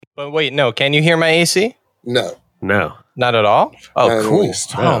But wait, no. Can you hear my AC? No. Not at all? Oh, Not cool.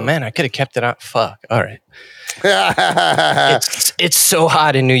 least. Oh, man, I could have kept it on. Fuck. All right. It's so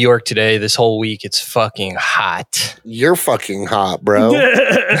hot in New York today. This whole week, it's fucking hot. You're fucking hot, bro.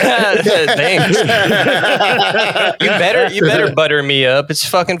 Thanks. You better butter me up. It's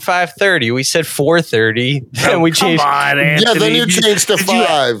fucking 5:30. We said 4:30. And we changed. Come on, Anthony. Yeah, then you changed to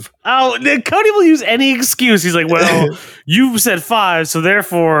 5. Cody will use any excuse. He's like, well, you said 5, so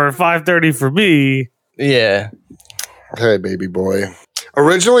therefore 5:30 for me. Yeah. Hey, baby boy.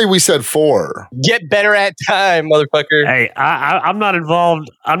 Originally, we said 4. Get better at time, motherfucker. Hey, I'm not involved.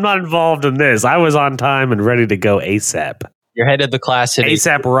 I'm not involved in this. I was on time and ready to go ASAP. You're head of the class today.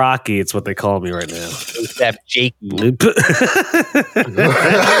 ASAP Rocky, it's what they call me right now. ASAP Jakey.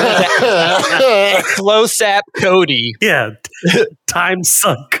 Slow sap Cody. Yeah. Time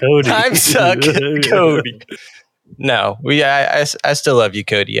suck Cody. Time suck Cody. No, I still love you,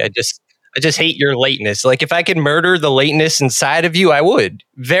 Cody. I just hate your lateness. Like if I could murder the lateness inside of you, I would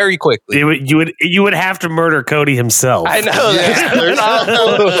very quickly. You would have to murder Cody himself. I know. Yeah,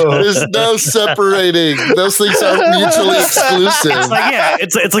 there's no separating. Those things are mutually exclusive. It's like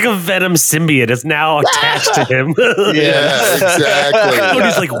it's like a Venom symbiote. It's now attached to him. Yeah, exactly.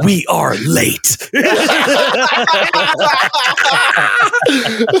 Cody's like, we are late.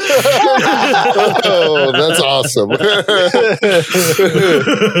 Oh, that's awesome.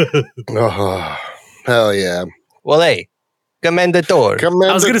 Oh, hell yeah. Well, hey, commendator.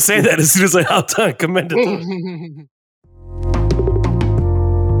 I was going to say that as soon as I hopped on. Commendator.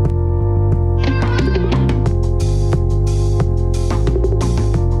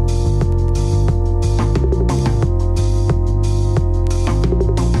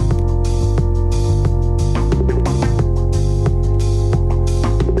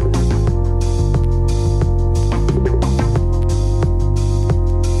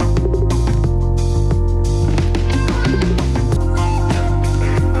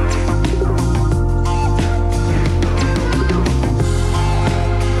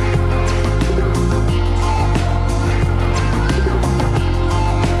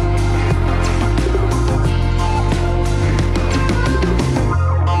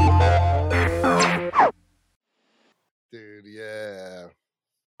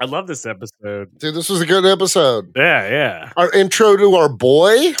 I love this episode. Dude, this was a good episode. Yeah. Our intro to our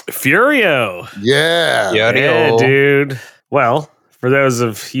boy? Furio. Yeah. Yeah, dude. Well, for those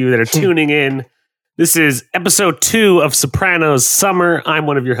of you that are tuning in, this is episode 2 of Sopranos Summer. I'm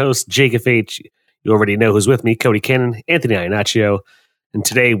one of your hosts, Jacob H. You already know who's with me, Cody Cannon, Anthony Iannaccio. And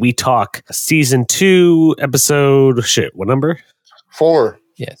today we talk season 2, episode, what number? 4.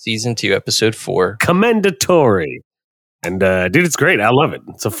 Yeah, season 2, episode 4. Commendatory. And dude, it's great. I love it.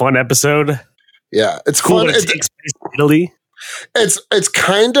 It's a fun episode. Yeah, it's cool. fun. It takes place in Italy. It's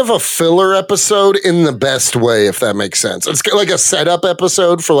kind of a filler episode in the best way, if that makes sense. It's like a setup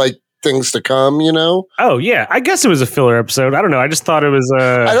episode for like things to come, you know? Oh yeah, I guess it was a filler episode. I don't know. I just thought it was.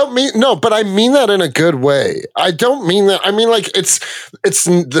 I don't mean but I mean that in a good way. I don't mean that. I mean like it's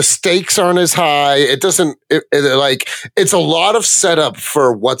the stakes aren't as high. It doesn't it's a lot of setup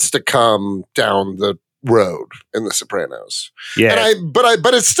for what's to come down the road in The Sopranos. Yeah. But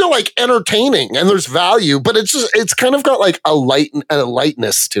it's still like entertaining and there's value, but it's kind of got like a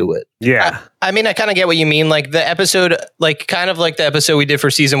lightness to it. Yeah. I mean, I kind of get what you mean. Like the episode, like kind of like the episode we did for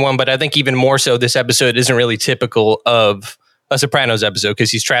season 1, but I think even more so this episode isn't really typical of a Sopranos episode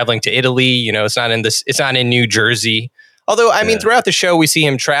because he's traveling to Italy. You know, it's not in New Jersey. Although, I mean, throughout the show we see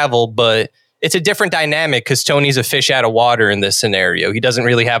him travel, but it's a different dynamic because Tony's a fish out of water in this scenario. He doesn't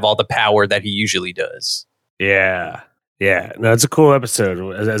really have all the power that he usually does. Yeah. No, it's a cool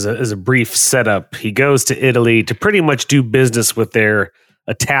episode. As a brief setup, he goes to Italy to pretty much do business with their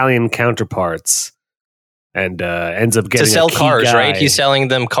Italian counterparts, and ends up getting to sell cars. Guy. Right? He's selling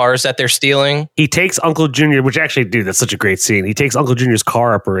them cars that they're stealing. He takes Uncle Junior, which actually, dude, that's such a great scene. He takes Uncle Junior's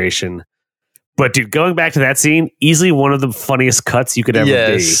car operation. But dude, going back to that scene, easily one of the funniest cuts you could ever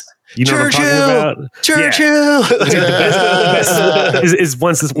be. You know Churchill! what I'm talking about? Churchill! Yeah. is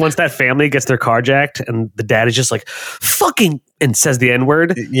once that family gets their car jacked and the dad is just like, fucking, and says the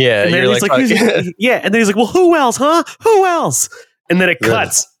N-word. Yeah, and then you're he's like and then he's like, well, who else, huh? Who else? And then it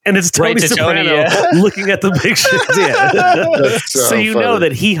cuts. And it's Tony Soprano looking at the pictures. Yeah. So you know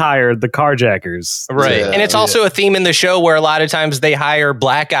that he hired the carjackers. Right. Yeah, and it's also a theme in the show where a lot of times they hire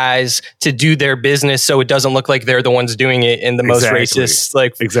black guys to do their business so it doesn't look like they're the ones doing it in the most racist,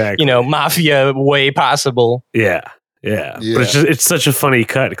 mafia way possible. Yeah. Yeah. Yeah. But it's such a funny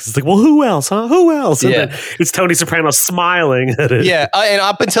cut because it's like, well, who else, huh? Who else? And Yeah. then it's Tony Soprano smiling at it. Yeah, and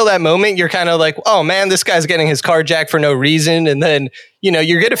up until that moment, you're kind of like, oh man, this guy's getting his car jacked for no reason. And then,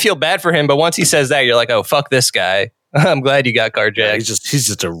 you're going to feel bad for him. But once he says that, you're like, oh, fuck this guy. I'm glad you got car Yeah, jacked. he's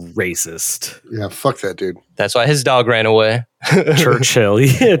just a racist. Yeah, fuck that dude. That's why his dog ran away. Churchill.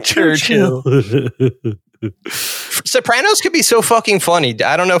 Yeah, Churchill. Sopranos could be so fucking funny.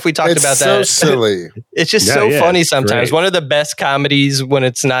 I don't know if we talked It's about so that. silly. It's just Yeah, so yeah, funny it's sometimes. great. One of the best comedies when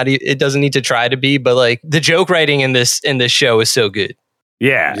it's not. It doesn't need to try to be, but like the joke writing in this show is so good.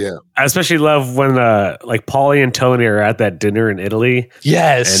 Yeah. Yeah. I especially love when like Paulie and Tony are at that dinner in Italy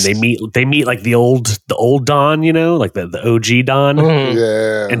Yes, and they meet like the old Don, like the OG Don. Mhm.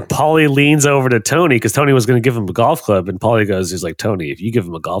 Yeah. And Paulie leans over to Tony because Tony was going to give him a golf club. And Paulie he's like, Tony, if you give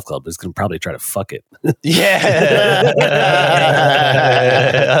him a golf club, he's going to probably try to fuck it. Yeah.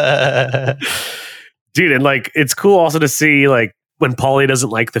 Dude, and like, it's cool also to see like when Paulie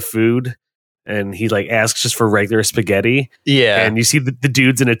doesn't like the food and he like asks just for regular spaghetti. Yeah. And you see the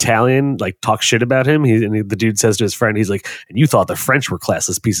dudes in Italian like talk shit about him. The dude says to his friend, he's like, and you thought the French were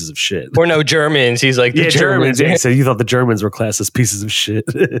classless pieces of shit. Or no Germans. He's like, the Yeah, Germans. Yeah, he said you thought the Germans were classless pieces of shit.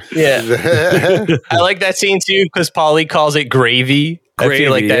 Yeah. I like that scene too because Paulie calls it gravy. I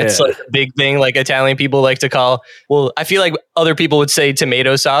feel like Gravy, that's yeah. like a big thing. Like Italian people like to call. Well, I feel like other people would say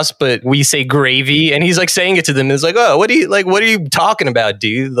tomato sauce, but we say gravy. And he's like saying it to them. It's like, oh, what are you talking about,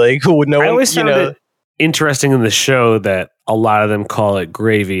 dude? Like, who would know? I always found it interesting in the show that a lot of them call it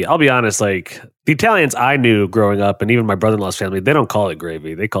gravy. I'll be honest, like the Italians I knew growing up, and even my brother-in-law's family, they don't call it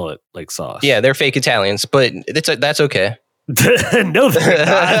gravy. They call it like sauce. Yeah, they're fake Italians, but that's okay. No, they're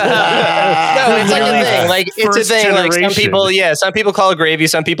not. No, it's like a thing. Like it's a First thing. Like some generation. some people call it gravy,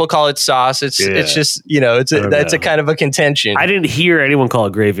 some people call it sauce. It's just that's a kind of a contention. I didn't hear anyone call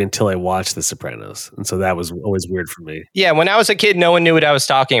it gravy until I watched The Sopranos, and so that was always weird for me. Yeah, when I was a kid, no one knew what I was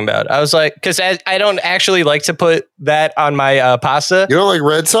talking about. I was like, because I don't actually like to put that on my pasta. You don't like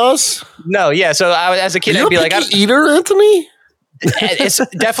red sauce? No, yeah. So as a kid, You're I'd be a like, picky eater, Anthony? it's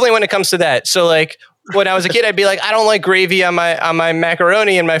definitely when it comes to that. So like when I was a kid, I'd be like, I don't like gravy on my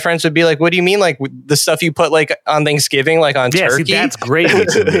macaroni, and my friends would be like, what do you mean, like the stuff you put like on Thanksgiving, like on turkey? See, that's gravy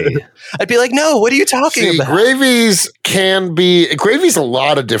to me. I'd be like, no, what are you talking See, about? gravy's a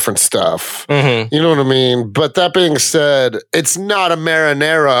lot of different stuff. Mm-hmm. You know what I mean? But that being said, it's not a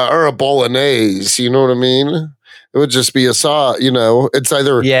marinara or a bolognese. You know what I mean? It would just be a sauce, it's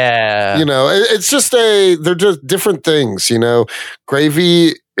either, Yeah. it's just they're just different things,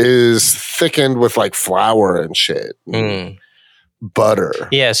 Gravy is thickened with like flour and shit. Mm. Butter.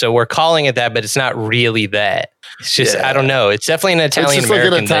 Yeah, so we're calling it that, but it's not really that. It's just, Yeah. I don't know. It's definitely an It's Italian just like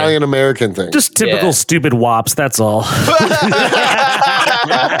an Italian American thing. Just typical Yeah. stupid wops. That's all.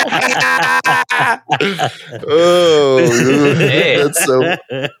 Oh, Hey. that's so.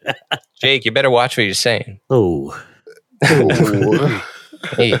 Jake, you better watch what you're saying. Oh, Oh.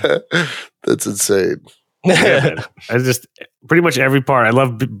 Hey. That's insane. yeah, man. I just pretty much every part. I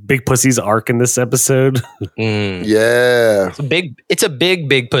love Big Pussy's arc in this episode. Mm. Yeah. It's a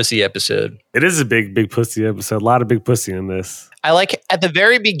big pussy episode. It is a big pussy episode. A lot of big pussy in this. I like at the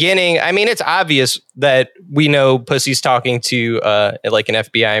very beginning. I mean, it's obvious that we know Pussy's talking to like an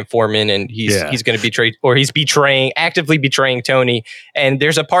FBI informant, and he's going to betray, or he's actively betraying Tony. And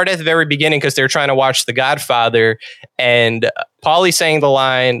there's a part at the very beginning because they're trying to watch The Godfather, and Paulie's saying the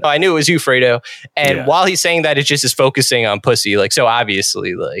line, "I knew it was you, Fredo." And while he's saying that, it just is focusing on Pussy. Like, so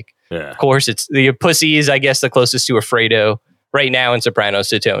obviously, like, of course, it's the Pussy is, I guess, the closest to a Fredo right now in Sopranos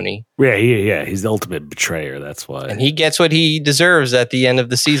to Tony. Yeah. He's the ultimate betrayer. That's why. And he gets what he deserves at the end of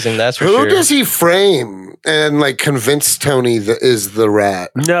the season. That's for Who sure. does he frame and like convince Tony that is the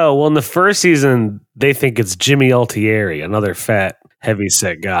rat? No, well, in the first season, they think it's Jimmy Altieri, another fat,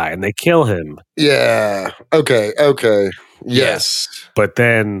 heavyset guy, and they kill him. Yeah. Okay. Yes. But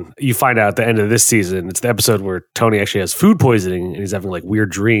then you find out at the end of this season, it's the episode where Tony actually has food poisoning and he's having like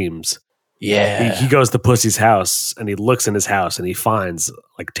weird dreams. Yeah. He goes to Pussy's house and he looks in his house and he finds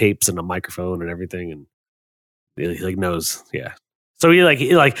like tapes and a microphone and everything, and he like knows. Yeah. So he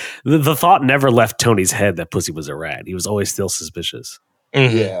the thought never left Tony's head that Pussy was a rat. He was always still suspicious.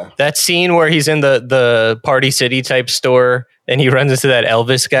 Mhm. Yeah. That scene where he's in the Party City type store and he runs into that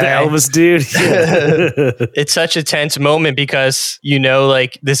Elvis guy. The Elvis dude. Yeah. It's such a tense moment because,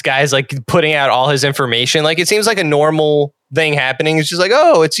 like this guy's like putting out all his information. Like it seems like a normal thing happening. It's just like,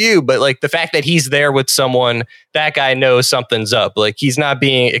 oh, it's you. But like the fact that he's there with someone, that guy knows something's up. Like he's not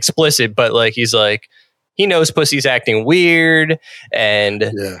being explicit, but like he's like, he knows Pussy's acting weird.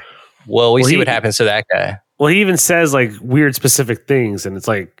 And we see what happens to that guy. Well, he even says like weird specific things, and it's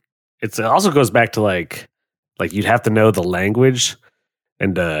like it also goes back to like Like you'd have to know the language.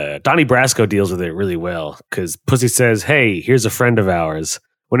 And Donnie Brasco deals with it really well because Pussy says, "Hey, here's a friend of ours."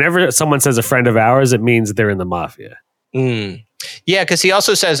 Whenever someone says a friend of ours, it means they're in the mafia. Mm. Yeah, because he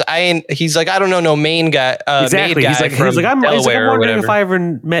also says, he's like, I don't know no Maine guy. Exactly. Maine guy He's like, I'm wondering if I ever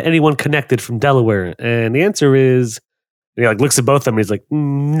met anyone connected from Delaware. And the answer is, he like looks at both of them and he's like,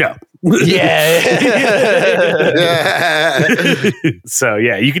 no. Yeah. So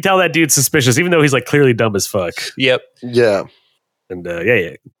yeah, you can tell that dude's suspicious, even though he's like clearly dumb as fuck. Yep. Yeah. And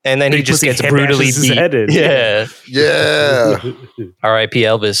yeah. And then he just gets brutally beat. Yeah. Yeah. R.I.P.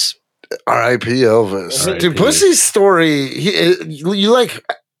 Elvis. R.I.P. Elvis. R.I.P. Dude, Pussy's story, you like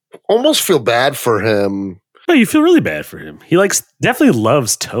almost feel bad for him. Oh, you feel really bad for him. He definitely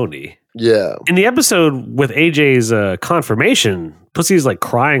loves Tony. Yeah. In the episode with AJ's confirmation, Pussy's like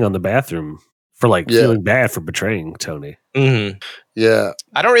crying on the bathroom for feeling bad for betraying Tony. Mm-hmm. Yeah.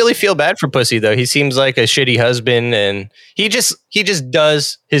 I don't really feel bad for Pussy though. He seems like a shitty husband, and he just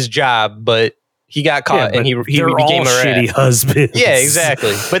does his job, but he got caught and he became a shitty husbands. Yeah,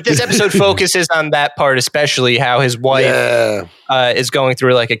 exactly. But this episode focuses on that part, especially how his wife is going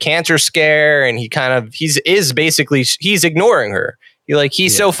through like a cancer scare, and he's ignoring her.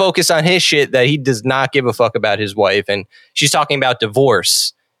 He's so focused on his shit that he does not give a fuck about his wife, and she's talking about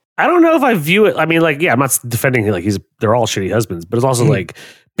divorce. I don't know if I view it. I mean, I'm not defending they're all shitty husbands, but it's also like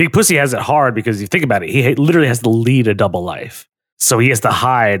Big Pussy has it hard because you think about it, he literally has to lead a double life. So he has to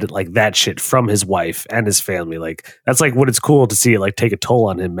hide like that shit from his wife and his family. Like that's like what it's cool to see it like take a toll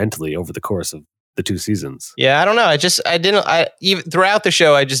on him mentally over the course of the 2 seasons. Yeah, I don't know. Even throughout the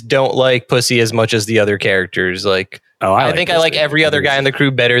show, I just don't like Pussy as much as the other characters. Like, I think I like every other guy in the crew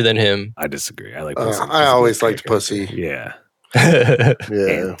better than him. I disagree. I like Pussy. I always liked Pussy. Yeah.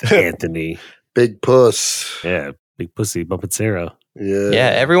 Yeah. Anthony. Big Puss. Yeah. Big Pussy, Bumpetsero.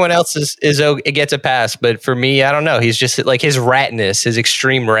 Yeah, everyone else it gets a pass, but for me, I don't know. He's just like his ratness, his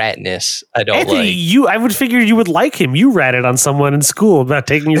extreme ratness. I don't Anthony, like. I would figure you would like him. You ratted on someone in school about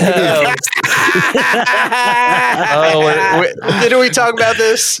taking your video. Didn't we talk about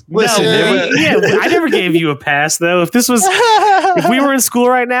this? Listen, I never gave you a pass though. If we were in school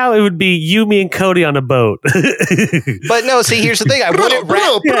right now, it would be you, me, and Cody on a boat. But no, see, here's the thing. I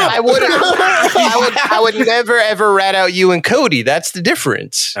would never ever rat out you and Cody. That's the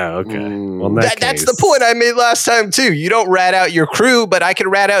difference. Oh, okay. Well, that's the point I made last time too. You don't rat out your crew, but I can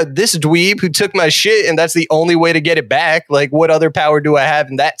rat out this dweeb who took my shit, and that's the only way to get it back. Like, what other power do I have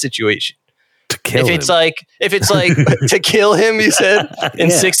in that situation? To kill him. If it's like to kill him, you said in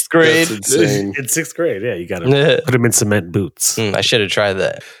 6th grade. That's insane. In 6th grade, yeah, you got to put him in cement boots. I should have tried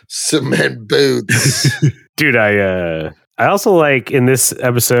that. Cement boots. Dude, I also like in this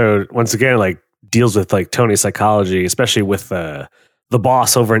episode once again like deals with like Tony's psychology, especially with the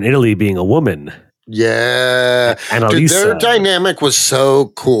boss over in Italy being a woman. Yeah. And Dude, Elisa. their dynamic was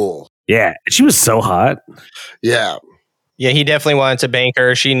so cool. Yeah. She was so hot. Yeah. Yeah, he definitely wanted to bank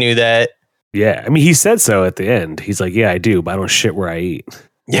her. She knew that. Yeah. I mean, he said so at the end. He's like, yeah, I do, but I don't shit where I eat.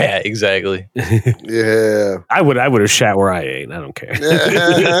 Yeah, exactly. Yeah. I would have shat where I ate. I don't care.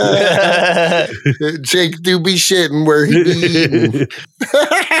 Jake do be shitting where he be eating.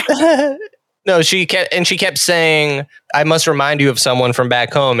 No, she kept saying, I must remind you of someone from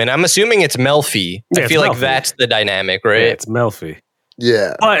back home. And I'm assuming it's Melfi. Yeah, I feel like Melfi. that's the dynamic, right? Yeah, it's Melfi.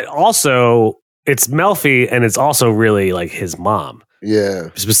 Yeah. But also, it's Melfi, and it's also really like his mom. Yeah.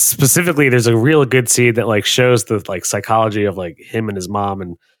 Specifically, there's a real good scene that like shows the like psychology of like him and his mom,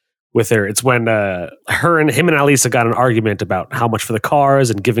 and with her, it's when him and Elisa got an argument about how much for the cars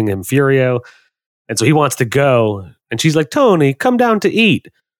and giving him Furio, and so he wants to go, and she's like, Tony, come down to eat.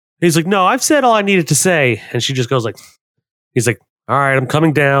 And he's like, no, I've said all I needed to say, and she just goes like, he's like, all right, I'm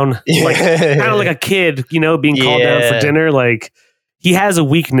coming down, like kind of like a kid, being called down for dinner. Like he has a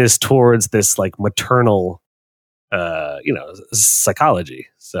weakness towards this like maternal psychology.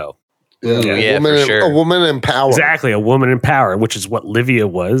 So Yeah, for sure. A woman in power. exactly, a woman in power, which is what Livia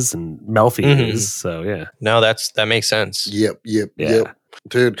was and Melfi is. So yeah, No, that makes sense. Yep. yeah.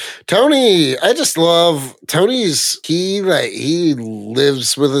 Dude, Tony, I just love Tony's. He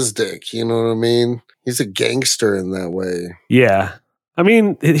lives with his dick. You know what I mean? He's a gangster in that way. Yeah. I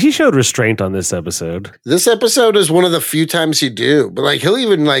mean, he showed restraint on this episode. This episode is one of the few times he do, but like he'll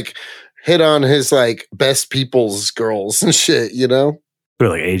even like hit on his like best people's girls and shit. Put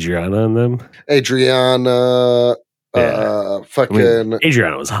like Adriana on them. Adriana, Yeah. fucking.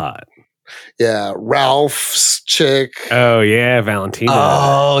 Adriana was hot. Yeah, Ralph's chick. Oh yeah, Valentina.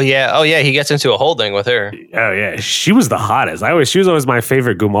 Oh yeah. He gets into a whole thing with her. Oh yeah, she was the hottest. She was always my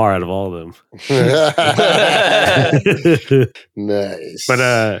favorite Gumar out of all of them. Nice.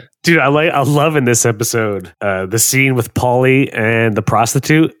 But dude, I love in this episode the scene with Paulie and the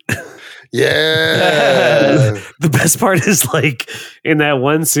prostitute. Yeah. The best part is like in that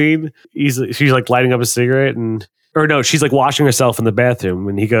one scene, she's like lighting up a cigarette or no, she's like washing herself in the bathroom,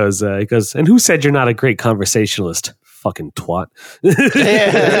 and he goes, and who said you're not a great conversationalist? Fucking twat.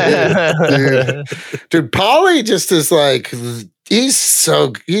 Dude, Paulie just is like he's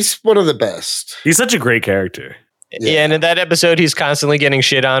one of the best. He's such a great character. Yeah, and in that episode, he's constantly getting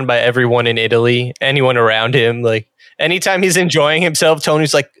shit on by everyone in Italy, anyone around him. Like anytime he's enjoying himself,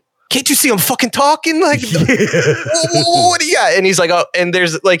 Tony's like, "Can't you see I'm fucking talking? Like, what do you got?" And he's like, "Oh," and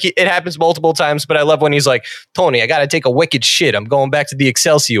there's like, it happens multiple times, but I love when he's like, "Tony, I got to take a wicked shit. I'm going back to the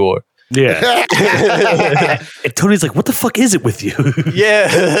Excelsior." Yeah. And Tony's like, "What the fuck is it with you?" Yeah.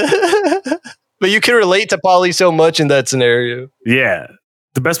 But you can relate to Paulie so much in that scenario. Yeah.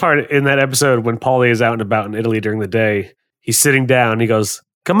 The best part in that episode when Paulie is out and about in Italy during the day, he's sitting down, he goes,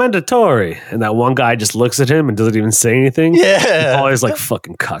 "Commendatore," and that one guy just looks at him and doesn't even say anything. Yeah. Paulie's like,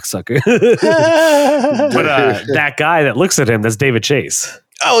 "Fucking cocksucker." But that guy that looks at him, that's David Chase.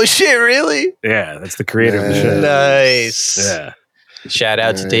 Oh shit, really? Yeah, that's the creator of the show. Nice. Yeah. Shout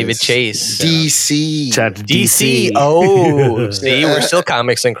out to David Chase. DC. Shout out to DC. Oh, see, we're still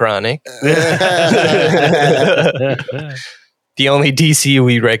comic synchronic. The only DC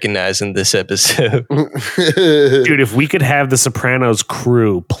we recognize in this episode. Dude, if we could have the Sopranos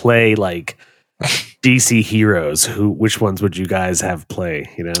crew play like DC heroes, which ones would you guys have play,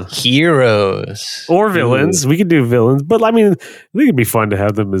 you know? Heroes. Or villains. We could do villains, but I mean, I think it'd be fun to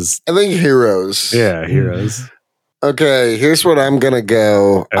have them as I think heroes. yeah, heroes. Okay, here's what I'm gonna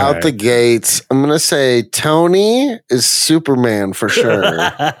go out right. the gates. I'm gonna say Tony is Superman for sure.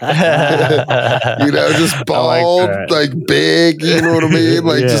 Just bald, like big. You know what I mean?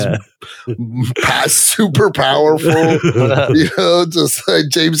 Like just super powerful. Just like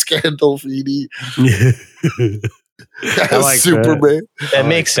James Gandolfini. I like Superman. That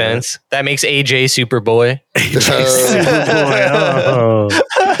makes sense. That makes AJ Superboy. Superboy.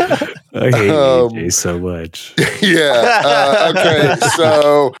 I hate AJ so much. Yeah. Okay.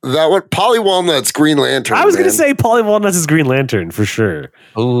 So that one, Paulie Walnut's Green Lantern. I was going to say Paulie Walnuts is Green Lantern for sure.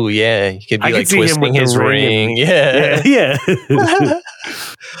 Oh yeah, he could be I like could see him twisting with his the ring. ring. Yeah.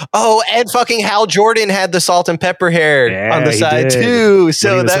 Oh, and fucking Hal Jordan had the salt and pepper hair on the he side did. too. So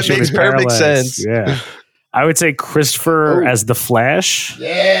When he was that switching makes his perfect parallax. sense. Yeah. I would say Christopher as the Flash.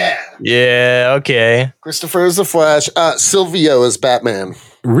 Yeah. Yeah. Okay. Christopher is the Flash. Silvio is Batman.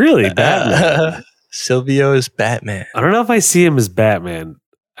 Really? Batman. Silvio is Batman. I don't know if I see him as Batman.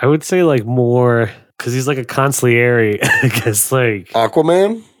 I would say like more because he's like a consigliere. I guess like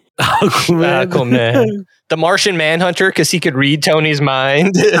Aquaman. Aquaman. The Martian Manhunter, because he could read Tony's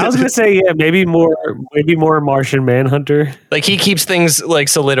mind. I was gonna say maybe more Martian Manhunter. Like he keeps things like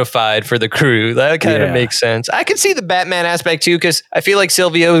solidified for the crew. That kind of makes sense. I could see the Batman aspect too, because I feel like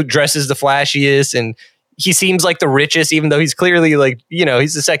Silvio dresses the flashiest and he seems like the richest, even though he's clearly like,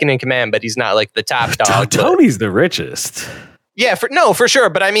 he's the second in command, but he's not like the top dog. Tony's the richest. Yeah, for sure.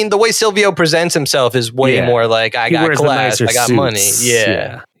 But I mean, the way Silvio presents himself is way more like, I got class, I got money.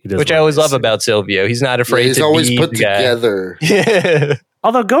 Yeah. Which I always love about Silvio. He's not afraid he's to always be put the guy. together. Yeah.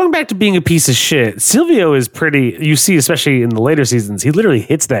 Although going back to being a piece of shit, Silvio is pretty. You see, especially in the later seasons, he literally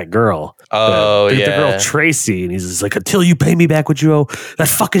hits that girl. The girl Tracy, and he's just like, "Until you pay me back what you owe, that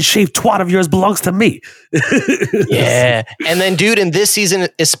fucking shaved twat of yours belongs to me." Yeah, and then, dude, in this season,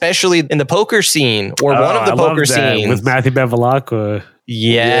 especially in the poker scene or one of the poker scenes with Matthew Bevilacqua.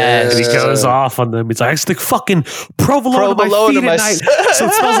 Yes. And he goes off on them. He's like, "I stick fucking provolone to my feet at night, so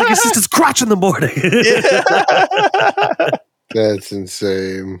it smells like your sister's crotch in the morning." That's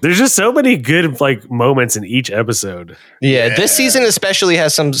insane. There's just so many good like moments in each episode. Yeah, this season especially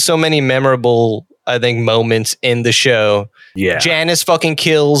has so many memorable, I think, moments in the show. Yeah, Janice fucking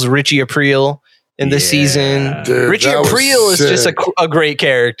kills Richie Aprile in the season. Dude, Richie Aprile is just a great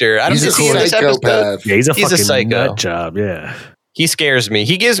character. I don't he's see in this episode. Yeah, he's a fucking psycho. nut job. Yeah. He scares me.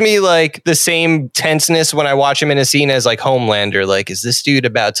 He gives me like the same tenseness when I watch him in a scene as like Homelander. Like, is this dude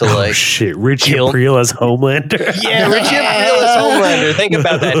about to like shit? Richie Aprile as Homelander. Yeah, Richie Aprile as Homelander. Think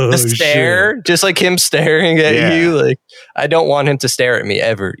about that. The stare, just like him staring at you. Like, I don't want him to stare at me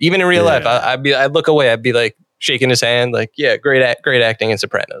ever. Even in real life, I'd look away. I'd be like shaking his hand. Like, yeah, great acting in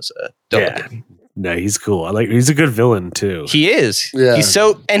Sopranos. Don't look at him. No, he's cool. He's a good villain too. He is. Yeah.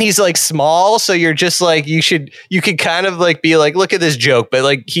 He's like small, so you're just like you could kind of like be like, look at this joke, but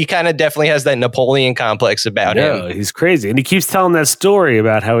like he kind of definitely has that Napoleon complex about him. He's crazy, and he keeps telling that story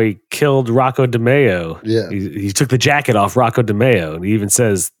about how he killed Rocco DeMeo. Yeah. He took the jacket off Rocco DeMeo, and he even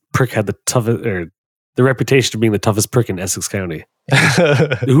says Prick had the toughest, or the reputation of being the toughest prick in Essex County.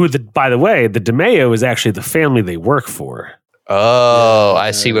 By the way, the DeMeo is actually the family they work for. Oh,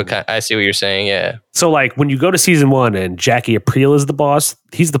 I see what you're saying. Yeah. So, like, when you go to season 1 and Jackie Aprile is the boss,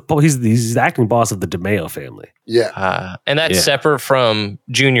 he's the acting boss of the DeMeo family. Yeah. And that's separate from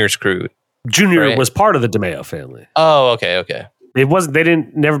Junior's crew. Junior was part of the DeMeo family. Oh, okay. It wasn't. They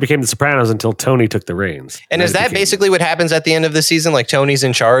never became the Sopranos until Tony took the reins. And is that basically what happens at the end of the season? Like Tony's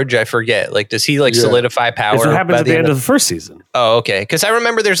in charge? I forget. Like, does he solidify power? That's what happens at the end of the first season. Oh, okay. Because I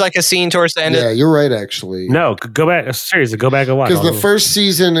remember there's like a scene towards the end. Yeah, you're right. Actually, no. Go back. Seriously, go back and watch. Because the first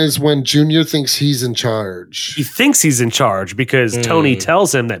season is when Junior thinks he's in charge. He thinks he's in charge because Tony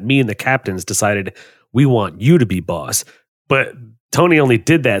tells him that me and the captains decided we want you to be boss, but Tony only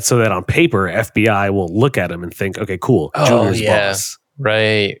did that so that on paper, FBI will look at him and think, okay, cool, Junior's boss.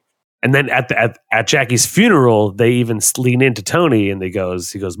 Right. And then at Jackie's funeral, they even lean into Tony and he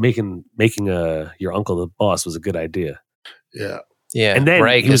goes, making your uncle the boss was a good idea. Yeah. Yeah. And then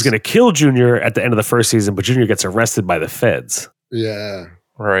he was going to kill Junior at the end of the first season, but Junior gets arrested by the feds. Yeah.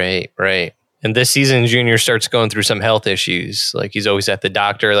 Right. And this season, Junior starts going through some health issues. Like he's always at the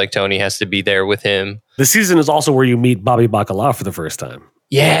doctor. Like Tony has to be there with him. The season is also where you meet Bobby Bacala for the first time.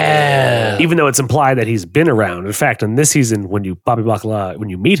 Yeah. Even though it's implied that he's been around. In fact, in this season, when you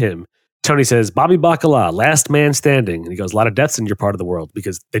meet him, Tony says, Bobby Bacala, last man standing. And he goes, a lot of deaths in your part of the world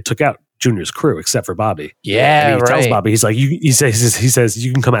because they took out Junior's crew except for Bobby. Yeah. And he tells Bobby, he's like, he says,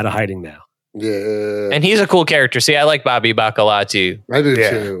 you can come out of hiding now. Yeah. And he's a cool character. See, I like Bobby Bacala too. I do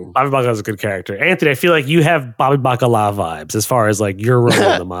too. Bobby Bacala is a good character. Anthony, I feel like you have Bobby Bacala vibes as far as like your role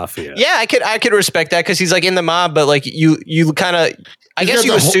in the mafia. Yeah, I could respect that because he's like in the mob, but like you kind of, I guess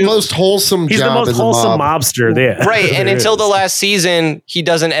you assume most wholesome. He's the most wholesome mobster there, right? And until the last season, he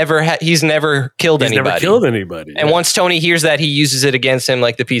doesn't ever. He's never killed anybody. Never killed anybody. And once Tony hears that, he uses it against him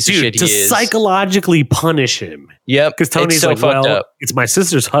like the piece of shit he is. To psychologically punish him. Yep. Because Tony's so like, fucked well, up. It's my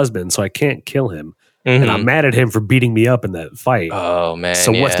sister's husband, so I can't kill him. And I'm mad at him for beating me up in that fight. Oh, man.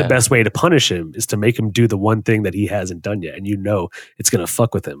 So what's the best way to punish him is to make him do the one thing that he hasn't done yet. And you know it's going to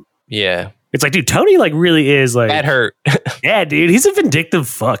fuck with him. Yeah. It's like, dude, Tony like really is like... That hurt. Yeah, dude. He's a vindictive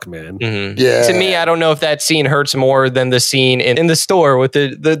fuck, man. Mm-hmm. Yeah. To me, I don't know if that scene hurts more than the scene in the store with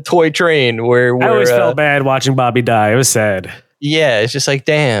the toy train where I always felt bad watching Bobby die. It was sad. Yeah, it's just like,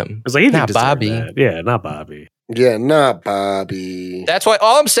 damn. It was like, he not Bobby. That. Yeah, not Bobby. Yeah, not Bobby. That's why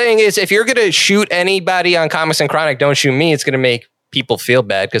all I'm saying is if you're going to shoot anybody on Comics and Chronic, don't shoot me. It's going to make people feel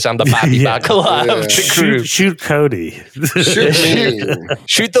bad because I'm the Bobby Bacala of the crew. Shoot Cody. Shoot me.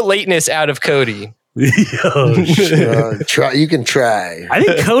 Shoot the lateness out of Cody. Try. You can try. I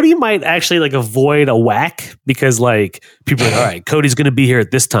think Cody might actually like avoid a whack because like people are like, all right, Cody's going to be here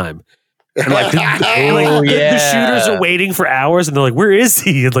at this time. And like, the shooters are waiting for hours and they're like, where is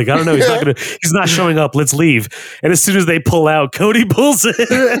he? And like, I don't know. He's not showing up. Let's leave. And as soon as they pull out, Cody pulls it.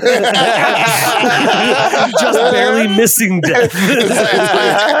 Just barely missing death.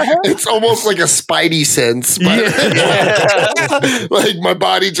 It's almost like a spidey sense. But like my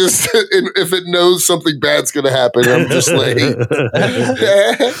body just, if it knows something bad's going to happen, I'm just like...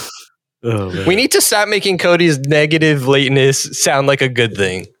 Oh, we need to stop making Cody's negative lateness sound like a good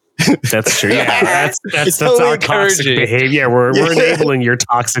thing. That's true. Yeah, that's totally our toxic behavior. Yeah, we're enabling your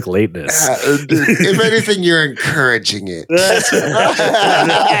toxic lateness. If anything, you're encouraging it.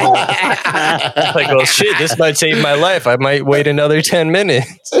 Like, well, shit, this might save my life. I might wait another 10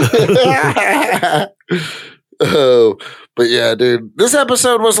 minutes. Oh, but yeah, dude, this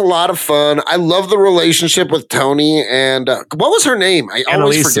episode was a lot of fun. I love the relationship with Tony and what was her name? I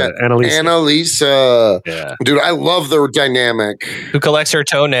always forget. Annalisa. Yeah, dude, I love their dynamic. Who collects her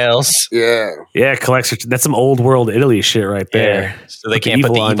toenails? Yeah, collects her. That's some old world Italy shit right there. Yeah. So they can't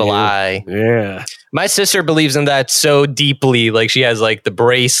put the evil eye. Yeah. My sister believes in that so deeply. Like she has like the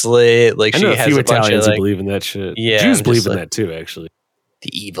bracelet. Like she has a bunch of Italians who believe in that shit. Yeah, Jews believe in that too, actually. The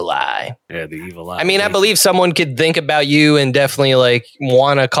evil eye. Yeah, the evil eye. I mean, I believe someone could think about you and definitely like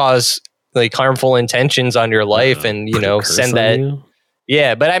want to cause like harmful intentions on your life and, you know, send that.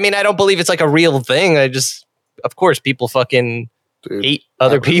 Yeah. But I mean, I don't believe it's like a real thing. Of course, people fucking hate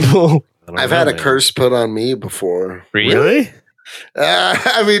other people. I've had a curse put on me before. Really?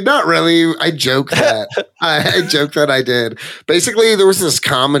 I mean, not really. I joke that. I joke that I did. Basically, there was this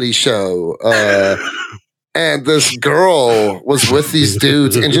comedy show And this girl was with these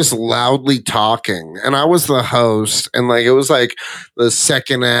dudes and just loudly talking. And I was the host. And like, it was like the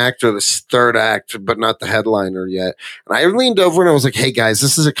second act or the third act, but not the headliner yet. And I leaned over and I was like, hey guys,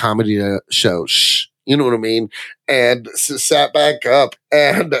 this is a comedy show. Shh. You know what I mean? And sat back up,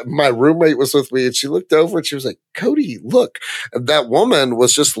 and my roommate was with me, and she looked over and she was like, Cody, look. And that woman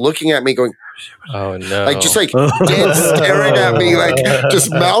was just looking at me going, oh no. like just like dead staring at me, like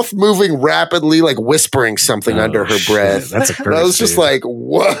just mouth moving rapidly, like whispering something under her breath. That's a and I was just like,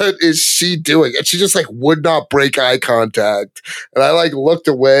 what is she doing? And she just like would not break eye contact. And I like looked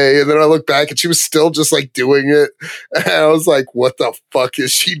away, and then I looked back and she was still just like doing it. And I was like, what the fuck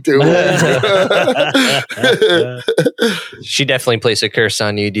is she doing? She definitely placed a curse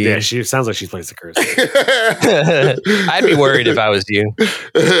on you, dude. Yeah, she sounds like she's placed a curse. I'd be worried if I was you.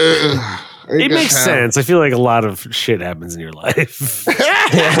 It makes sense. I feel like a lot of shit happens in your life.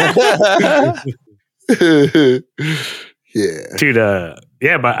 Yeah. Dude,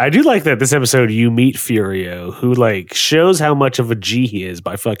 yeah, but I do like that this episode you meet Furio, who like shows how much of a G he is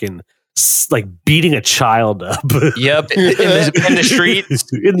by fucking like beating a child up. Yep. In the streets.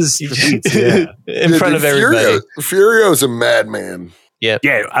 In the streets, yeah. In front of everybody. Furio's a madman. Yep.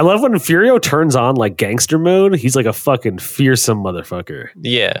 Yeah, I love when Furio turns on like gangster mode. He's like a fucking fearsome motherfucker.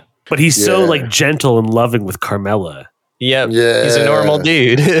 Yeah. But he's so like gentle and loving with Carmela. Yep. Yeah. He's a normal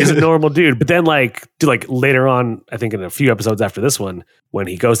dude. He's a normal dude. But then like later on, I think in a few episodes after this one, when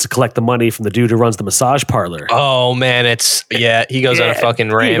he goes to collect the money from the dude who runs the massage parlor. Oh man, he goes on a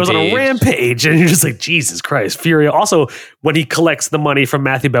fucking rampage. He goes on a rampage, and you're just like, Jesus Christ, Furio. Also, when he collects the money from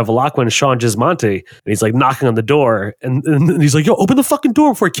Matthew Bevilacqua and Sean Gismonti, and he's like knocking on the door, and he's like, yo, open the fucking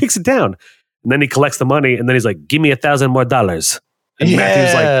door before he kicks it down. And then he collects the money, and then he's like, give me $1,000 more. And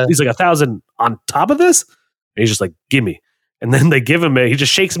Matthew's like, he's like, 1,000 on top of this? And he's just like, gimme. And then they give him it. He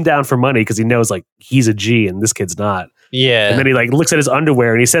just shakes him down for money because he knows like he's a G and this kid's not. Yeah. And then he like looks at his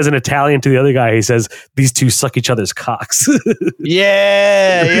underwear and he says in Italian to the other guy, he says, these two suck each other's cocks.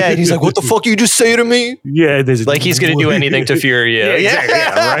 Yeah. And he's like, what the fuck you just say to me? Yeah. Like he's going to do anything to Furio. Exactly.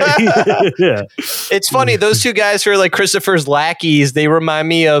 Right? Yeah. It's funny. Those two guys who are like Christopher's lackeys, they remind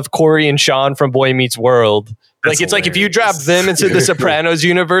me of Corey and Sean from Boy Meets World. Like it's like if you drop them into the Sopranos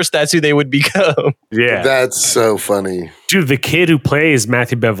universe, that's who they would become. Yeah. That's so funny. Dude, the kid who plays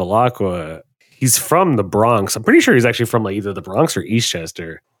Matthew Bevilacqua, he's from the Bronx. I'm pretty sure he's actually from like either the Bronx or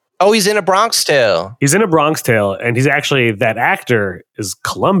Eastchester. Oh, he's in A Bronx Tale. He's in A Bronx Tale, and he's actually, that actor is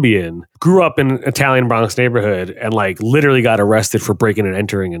Colombian, grew up in an Italian Bronx neighborhood, and like literally got arrested for breaking and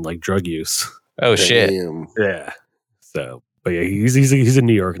entering and like drug use. Oh, shit. Damn. Yeah. So, but yeah, he's a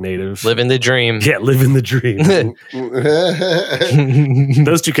New York native. Living the dream. Yeah, living the dream.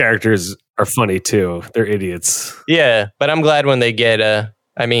 Those two characters are funny too. They're idiots. Yeah, but I'm glad when they get Yeah,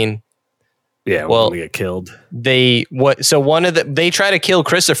 well, when they get killed. they try to kill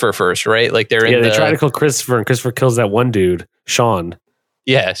Christopher first, right? Like they're in They try to kill Christopher, and Christopher kills that one dude, Sean.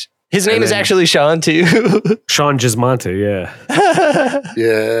 Yes. His name And is then- actually Sean too. Sean Gismonti, yeah.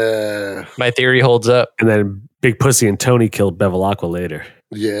 Yeah. My theory holds up. And then Big Pussy and Tony killed Bevilacqua later.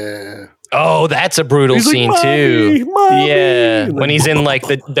 Yeah. Oh, that's a brutal He's like, scene "Mommy, too. Mommy." Yeah, And when then- he's in like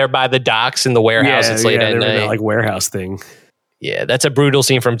they're by the docks in the warehouse. It's late they're at in night. that, like warehouse thing. Yeah, that's a brutal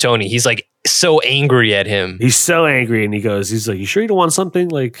scene from Tony. He's like so angry at him. He's so angry, and he's like, "You sure you don't want something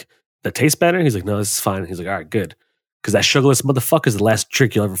like that tastes better?" He's like, "No, this is fine." He's like, "All right, good," because that sugarless motherfucker is the last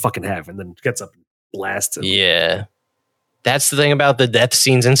trick you'll ever fucking have. And then gets up and blasts him. Yeah. That's the thing about the death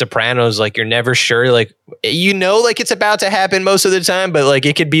scenes in Sopranos. Like, you're never sure. Like, like it's about to happen most of the time, but like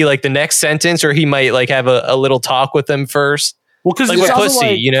it could be like the next sentence, or he might like have a little talk with them first. Well, because Like with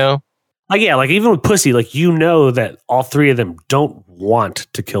Pussy, like even with Pussy, like that all three of them don't want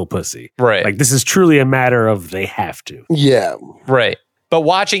to kill Pussy. Right. Like this is truly a matter of they have to. Yeah. Right. But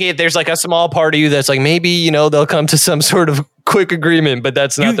watching it, there's like a small part of you that's like, maybe, they'll come to some sort of quick agreement, but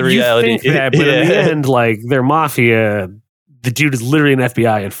that's not the reality. You think that, but in the end, like they're mafia. The dude is literally an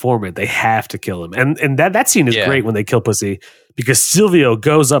FBI informant. They have to kill him. And that scene is great when they kill Pussy, because Silvio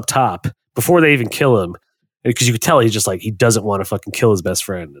goes up top before they even kill him. Because you could tell he's just like, he doesn't want to fucking kill his best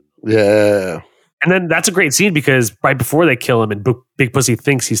friend. Yeah. And then that's a great scene because right before they kill him and Big Pussy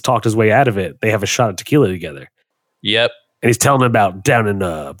thinks he's talked his way out of it, they have a shot of tequila together. Yep. And he's telling him about down in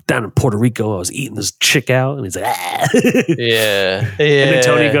Puerto Rico, I was eating this chick out. And he's like, ah. Yeah. And then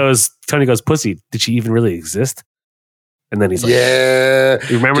Tony goes, Pussy, did she even really exist? And then he's like, yeah.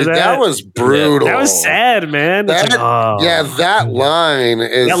 You remember Dude, that? that was brutal. That was sad, man. It's That- like, Yeah, that line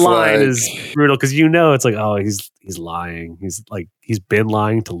is is brutal because it's like, oh, he's lying. He's been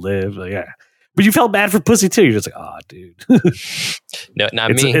lying to live. Like, yeah. But you felt bad for Pussy too. You're just like, oh, dude. No,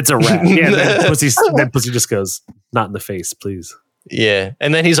 not it's me. It's a wrap. Yeah, and then Pussy just goes, not in the face, please. Yeah.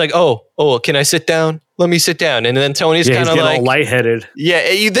 And then he's like, oh, can I sit down? Let me sit down. And then Tony's kind of like all lightheaded. Yeah,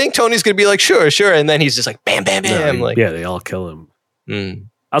 you think Tony's gonna be like, sure. And then he's just like, bam, bam, bam. No, like, yeah, they all kill him. Mm.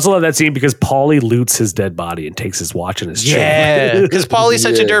 I also love that scene because Paulie loots his dead body and takes his watch and his chain. Yeah, because Paulie's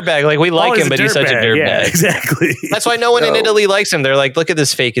such a dirtbag. Like, we like him, but he's such a dirtbag. Yeah, exactly. That's why no one in Italy likes him. They're like, look at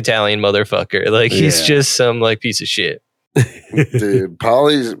this fake Italian motherfucker. Like, he's just some like piece of shit. Dude,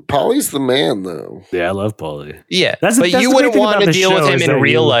 Paulie's the man, though. Yeah, I love Paulie. Yeah, but you wouldn't want to deal with him in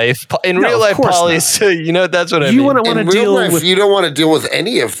real life. In real life, Paulie's, that's what I mean. You wouldn't want to deal with. You don't want to deal with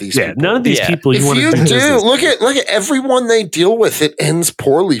any of these people. None of these people. If you do, look at everyone they deal with. It ends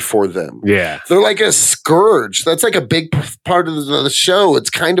poorly for them. Yeah, they're like a scourge. That's like a big part of the show. It's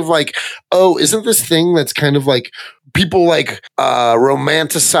kind of like, oh, isn't this thing that's kind of like people like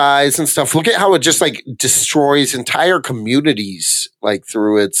romanticize and stuff. Look at how it just like destroys entire communities, like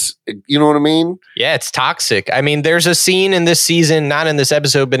through its, you know what I mean? Yeah, it's toxic. I mean, there's a scene in this season, not in this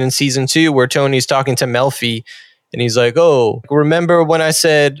episode, but in season 2, where Tony's talking to Melfi and he's like, oh, remember when I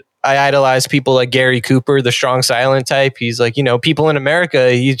said I idolize people like Gary Cooper, the strong silent type? He's like, people in America,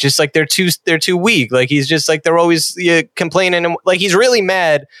 he's just like, they're too weak. Like, he's just like, they're always complaining. Like, he's really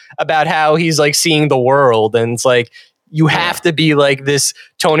mad about how he's like seeing the world. And it's like, you have to be like this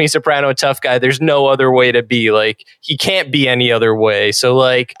Tony Soprano tough guy. There's no other way to be. Like, he can't be any other way. So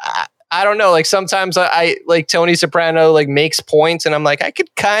like, I don't know. Like, sometimes I like Tony Soprano like makes points and I'm like, I could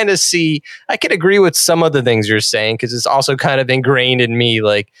agree with some of the things you're saying, because it's also kind of ingrained in me,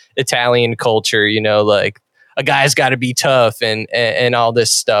 like Italian culture, like a guy's got to be tough and all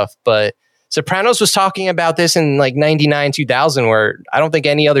this stuff. But Sopranos was talking about this in like 99, 2000, where I don't think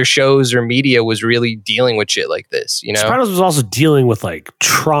any other shows or media was really dealing with shit like this, Sopranos was also dealing with like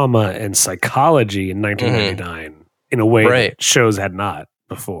trauma and psychology in 1999 in a way that shows had not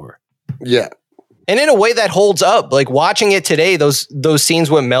before. Yeah. And in a way that holds up. Like, watching it today, those scenes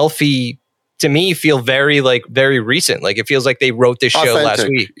with Melfi, to me, feel very recent. Like, it feels like they wrote this show last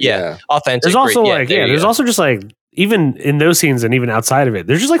week. Yeah. Authentic. There's also there's also just like, even in those scenes and even outside of it,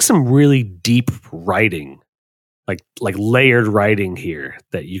 there's just like some really deep writing, like layered writing here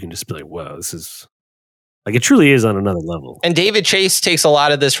that you can just be like, whoa, this is like, it truly is on another level. And David Chase takes a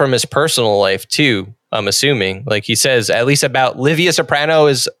lot of this from his personal life too, I'm assuming. Like, he says, at least about Livia Soprano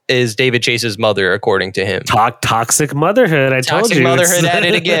is David Chase's mother, according to him. Toxic motherhood. I told you. Toxic motherhood at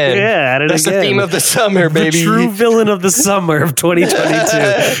it again. Yeah, at it That's again. The theme of the summer, baby. The true villain of the summer of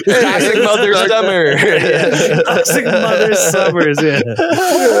 2022. Toxic mother summer. Toxic mother summers, yeah.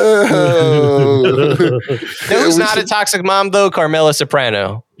 Who's not a toxic mom, though? Carmela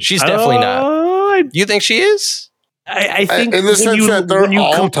Soprano. She's definitely not. You think she is? I think in the sense that they're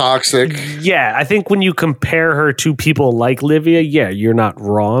all toxic. Yeah, I think when you compare her to people like Livia, yeah, you're not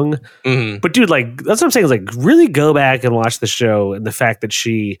wrong. Mm-hmm. But dude, like, that's what I'm saying, is like, really go back and watch the show, and the fact that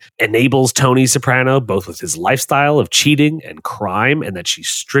she enables Tony Soprano both with his lifestyle of cheating and crime, and that she's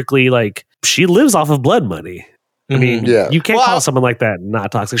strictly like, she lives off of blood money. I mean, you can't call someone like that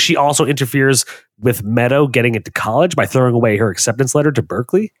not toxic. She also interferes with Meadow getting into college by throwing away her acceptance letter to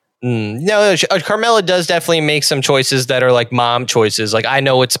Berkeley. No, Carmela does definitely make some choices that are like mom choices. Like, I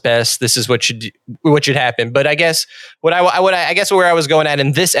know what's best. This is what should happen. But I guess I guess where I was going at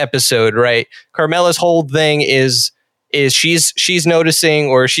in this episode, right? Carmela's whole thing is she's noticing,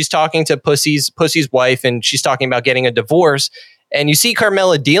 or she's talking to Pussy's wife, and she's talking about getting a divorce. And you see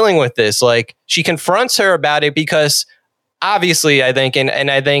Carmela dealing with this. Like, she confronts her about it because, obviously, I think, and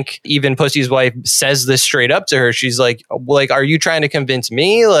I think even Pussy's wife says this straight up to her. She's like, are you trying to convince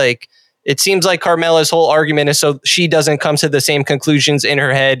me? Like, it seems like Carmela's whole argument is so she doesn't come to the same conclusions in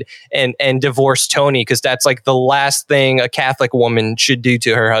her head and divorce Tony, because that's like the last thing a Catholic woman should do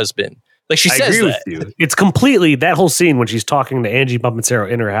to her husband. Like, she says that. With you. It's completely that whole scene when she's talking to Angie Bumpensero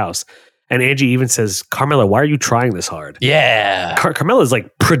in her house. And Angie even says, Carmela, why are you trying this hard? Yeah. Carmela's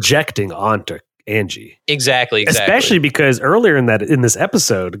like projecting onto Angie. Exactly. Especially because earlier in this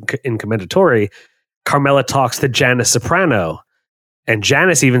episode in Commendatore, Carmela talks to Janice Soprano, and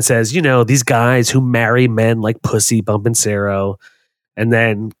Janice even says, these guys who marry men like Pussy Bumpensero. And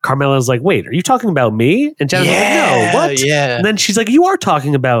then Carmela's like, wait, are you talking about me? And Janice is like, no, what? Yeah. And then she's like, you are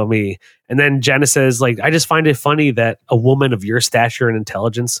talking about me. And then Janice says, like, I just find it funny that a woman of your stature and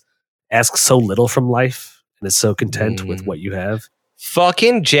intelligence asks so little from life and is so content with what you have.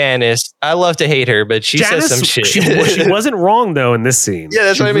 Fucking Janice. I love to hate her, but she Janice, says some shit. She wasn't wrong though in this scene. Yeah,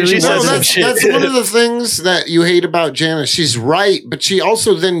 that's what I mean. She says some shit. That's one of the things that you hate about Janice. She's right, but she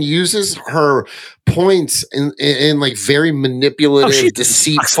also then uses her points in like very manipulative,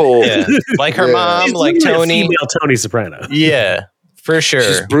 deceitful. Yeah. Like her mom, She's like literally a Tony. female Tony Soprano. Yeah, for sure.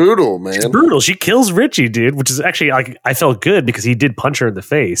 She's brutal, man. She's brutal. She kills Richie, dude, which is actually like I felt good because he did punch her in the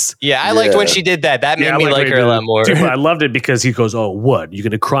face. Yeah, I liked when she did that. That made me like her a lot more. Dude, I loved it because he goes, "Oh, what? You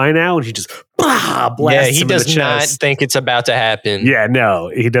gonna cry now?" And he just blasts Yeah, he him does in the not chest. think it's about to happen. Yeah,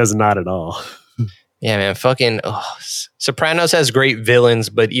 no, he does not at all. Yeah, man, fucking Sopranos has great villains,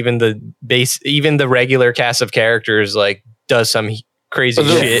 but even the regular cast of characters like does some crazy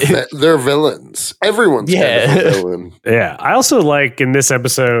shit. They're villains. Everyone's kind of a villain. Yeah, I also like in this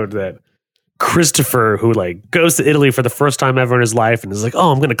episode that Christopher, who like goes to Italy for the first time ever in his life and is like,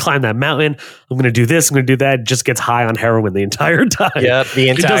 "Oh, I'm going to climb that mountain. I'm going to do this. I'm going to do that." Just gets high on heroin the entire time. Yep, the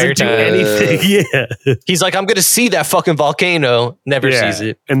entire he doesn't time. do anything. Yeah, He's like, I'm going to see that fucking volcano. Never sees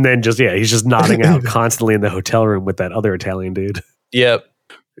it. and then he's just nodding out constantly in the hotel room with that other Italian dude. Yep.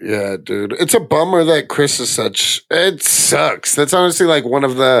 Yeah, dude. It's a bummer that Chris is such. It sucks. That's honestly like one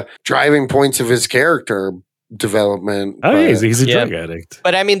of the driving points of his character development. Oh, yeah, but- he's a drug addict.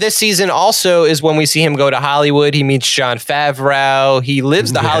 But I mean, this season also is when we see him go to Hollywood. He meets Jon Favreau. He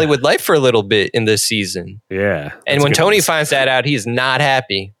lives the Hollywood life for a little bit in this season. Yeah. And when Tony finds that out, he's not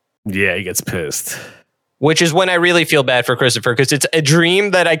happy. Yeah, he gets pissed. Which is when I really feel bad for Christopher, because it's a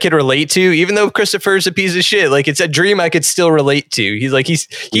dream that I could relate to, even though Christopher's a piece of shit. Like, it's a dream I could still relate to. He's like, he's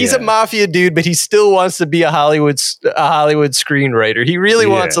a mafia dude, but he still wants to be a Hollywood screenwriter. He really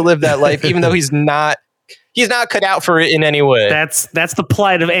wants to live that life, even though he's not cut out for it in any way. That's the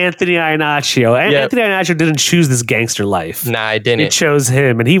plight of Anthony Iannaccio. Anthony Iannaccio didn't choose this gangster life. Nah, I didn't. He chose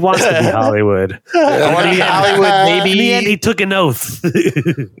him, and he wants to be Hollywood. I want to be Hollywood, baby. In the end, he took an oath.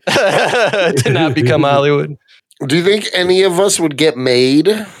 to not become Hollywood. Do you think any of us would get made?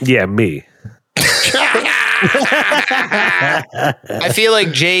 Yeah, me. I feel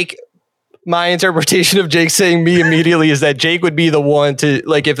like Jake, my interpretation of Jake saying me immediately is that Jake would be the one to,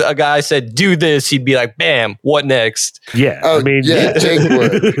 like, if a guy said, do this, he'd be like, bam, what next? Yeah. Oh, I mean, yeah, Jake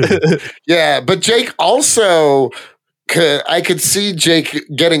would. Yeah, but Jake also I could see Jake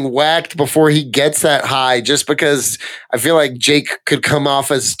getting whacked before he gets that high, just because I feel like Jake could come off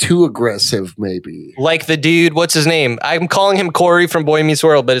as too aggressive, maybe. Like the dude, what's his name? I'm calling him Corey from Boy Meets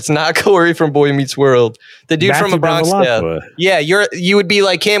World, but it's not Corey from Boy Meets World. The dude Matthew from A Bronx Tale. Yeah, you would be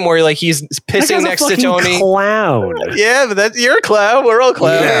like him, where like he's pissing next to Tony. Clown. Yeah, but you're a clown. We're all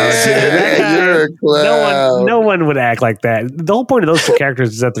clowns. Yeah, you're a clown. No one would act like that. The whole point of those two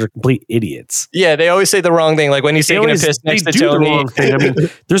characters is that they're complete idiots. Yeah, they always say the wrong thing. Like when he's taking a piss next to Tony. The wrong thing. I mean,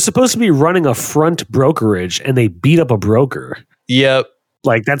 they're supposed to be running a front brokerage, and they beat up a broker. Yep.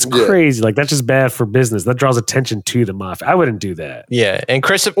 Like, that's crazy. Like, that's just bad for business. That draws attention to the mafia. I wouldn't do that. Yeah. And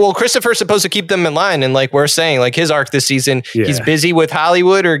Christopher's supposed to keep them in line. And like we're saying, like his arc this season, he's busy with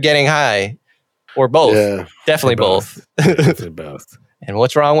Hollywood or getting high. Or both. Yeah. Definitely both. Definitely both. And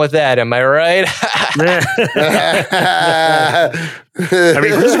what's wrong with that? Am I right? I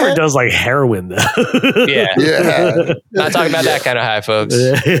mean, Christopher does like heroin, though. Yeah. Not talking about that kind of high, folks.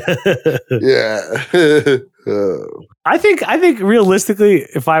 I think realistically,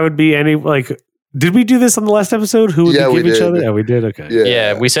 if I would be any, like, did we do this on the last episode? Who would we give each other? Yeah, we did. Okay.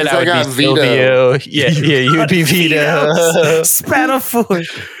 Yeah, we said I would be Silvio. Yeah, you would be Vito. Spatafoot.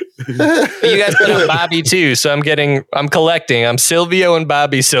 You guys put on Bobby too, so I'm collecting. I'm Silvio and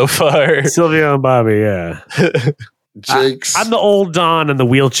Bobby so far. Silvio and Bobby, yeah. Jake's. I'm the old Don in the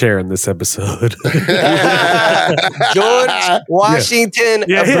wheelchair in this episode. George Washington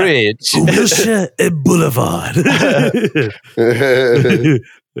Bridge. Wheelchair and Boulevard.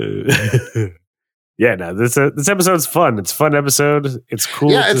 Yeah, no, this episode's fun. It's a fun episode. It's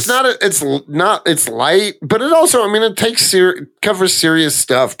cool. Yeah, it's light, but it also, I mean, it covers serious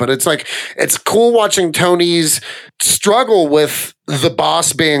stuff, but it's like, it's cool watching Tony's struggle with the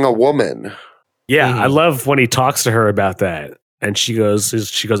boss being a woman. Yeah, I love when he talks to her about that. And she goes,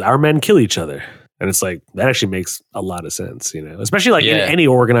 our men kill each other. And it's like, that actually makes a lot of sense, you know, especially like in any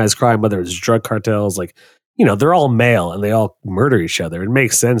organized crime, whether it's drug cartels, like, you know, they're all male and they all murder each other. It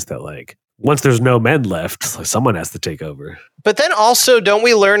makes sense that, like, once there's no men left, someone has to take over. But then also, don't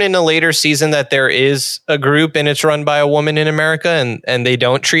we learn in a later season that there is a group and it's run by a woman in America, and they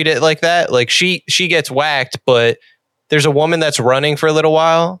don't treat it like that? Like she gets whacked, but there's a woman that's running for a little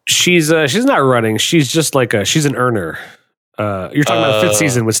while. She's not running. She's just like she's an earner. You're talking about the 5th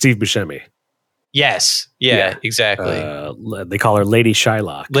season with Steve Buscemi. Yes. Yeah. Exactly. They call her Lady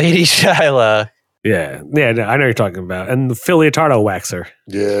Shylock. Lady Shylock. Yeah. Yeah, no, I know what you're talking about. And the Phil Leotardo waxer.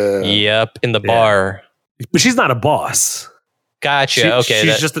 Yeah. Yep, in the Yeah. bar. But she's not a boss. Gotcha. Okay.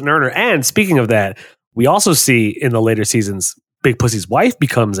 She's just an earner. And speaking of that, we also see in the later seasons, Big Pussy's wife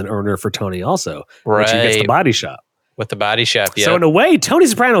becomes an earner for Tony also. When she gets the right. body shop. With the body shop. Yeah. So in a way, Tony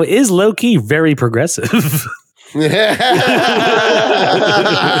Soprano is low-key very progressive.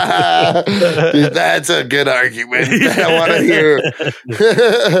 That's a good argument. I want to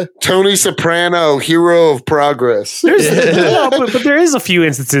hear. Tony Soprano, hero of progress. But there is a few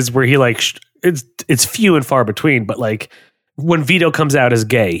instances where he it's few and far between, but like when Vito comes out as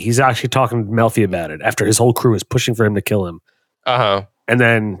gay, he's actually talking to Melfi about it after his whole crew is pushing for him to kill him. Uh-huh. And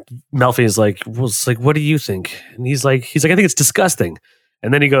then Melfi is like, what do you think? And he's like, I think it's disgusting.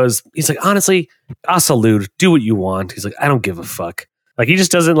 And then he's like, honestly, I'll salute, do what you want. He's like, I don't give a fuck. Like, he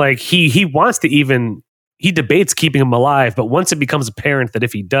just doesn't like, he wants to he debates keeping him alive, but once it becomes apparent that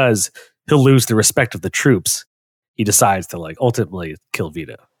if he does, he'll lose the respect of the troops, he decides to like ultimately kill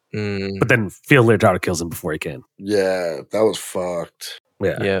Vito. But then Phil Leotardo kills him before he can. Yeah, that was fucked.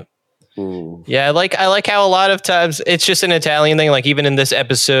 Yeah. Yeah. Ooh. Yeah, I like how a lot of times it's just an Italian thing. Like even in this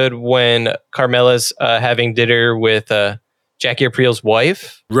episode when Carmela's having dinner with Jackie April's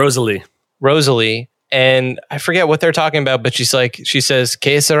wife, Rosalie, and I forget what they're talking about, but she says,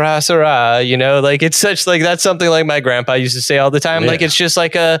 "Que sera, sera," you know, like it's such like that's something like my grandpa used to say all the time. Yeah. Like it's just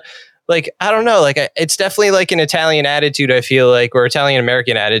like I don't know, like it's definitely like an Italian attitude, I feel like, or Italian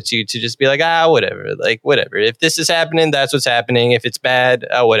American attitude to just be like, whatever. If this is happening, that's what's happening. If it's bad,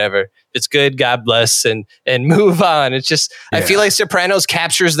 whatever. If it's good, God bless, and move on. It's just, yeah. I feel like Sopranos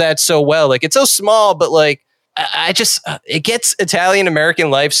captures that so well. Like it's so small, but like, I just, it gets Italian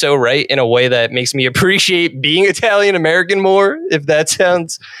American life so right in a way that makes me appreciate being Italian American more, if that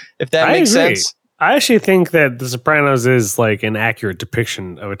makes sense. I actually think that The Sopranos is like an accurate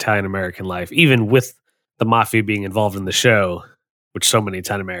depiction of Italian American life, even with the mafia being involved in the show, which so many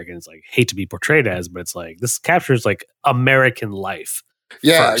Italian Americans like hate to be portrayed as, but it's like this captures like American life.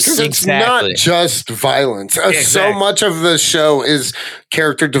 Yeah, because it's not just violence. So much of the show is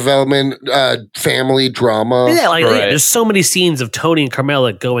character development, family drama. Yeah, there's so many scenes of Tony and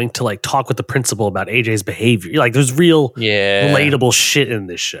Carmela going to like talk with the principal about AJ's behavior. Like there's real relatable shit in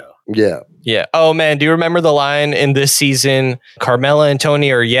this show. Yeah. Yeah. Oh man, do you remember the line in this season? Carmela and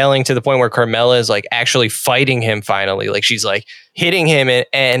Tony are yelling to the point where Carmela is like actually fighting him finally. Like she's like hitting him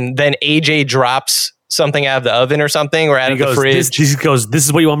and then AJ drops something out of the oven or something, or out of the fridge. He goes, "This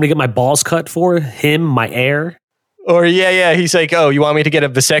is what you want me to get my balls cut for? Him, my heir?" Or he's like, "Oh, you want me to get a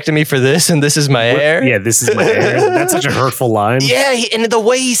vasectomy for this, and this is my heir?" Yeah, this is my heir. That's such a hurtful line. Yeah, and the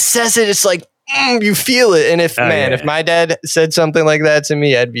way he says it, it's like you feel it. And if my dad said something like that to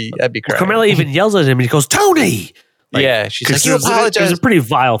me, I'd be crying. Carmela even yells at him, and he goes, "Tony!" She's like, "You apologize." It's a pretty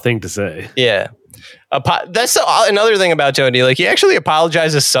vile thing to say. Yeah. That's another thing about Tony. Like he actually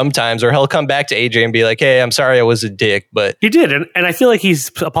apologizes sometimes, or he'll come back to AJ and be like, "Hey, I'm sorry, I was a dick." But he did, and I feel like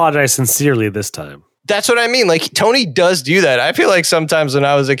he's apologized sincerely this time. That's what I mean. Like Tony does do that. I feel like sometimes when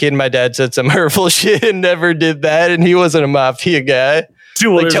I was a kid, my dad said some hurtful shit and never did that, and he wasn't a mafia guy.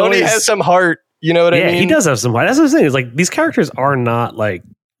 Dude, well, like Tony has some heart. You know what I mean? Yeah, he does have some heart. That's what I'm saying. Is like these characters are not like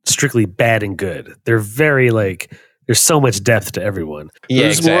strictly bad and good. They're very like. There's so much depth to everyone.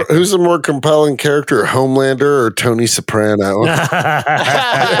 Yeah, who's a more compelling character, Homelander or Tony Soprano?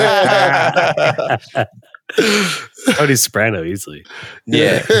 Tony Soprano, easily.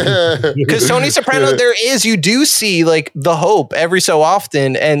 Yeah. Because Tony Soprano, you do see like the hope every so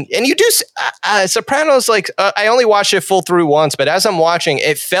often. And you do, Sopranos, like, I only watched it full through once, but as I'm watching,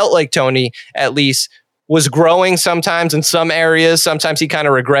 it felt like Tony, at least, was growing sometimes in some areas. Sometimes he kind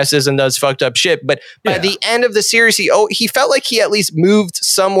of regresses and does fucked up shit. But by the end of the series, he felt like he at least moved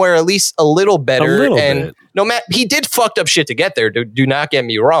somewhere at least a little better. No matter, he did fucked up shit to get there. Do not get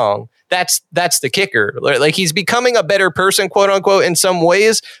me wrong. That's the kicker. Like he's becoming a better person, quote unquote, in some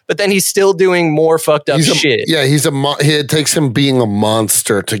ways, but then he's still doing more fucked up shit. Yeah, it takes him being a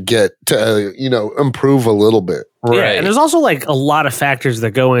monster to get to improve a little bit. Right. Yeah, and there's also like a lot of factors that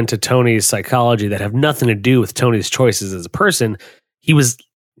go into Tony's psychology that have nothing to do with Tony's choices as a person. He was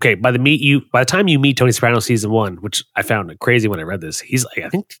by the time you meet Tony Soprano season 1, which I found crazy when I reid this, he's like, I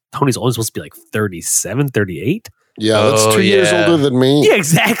think Tony's only supposed to be like 37, 38. Yeah, that's 2 years older than me. Yeah,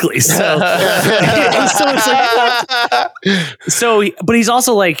 exactly. So, but he's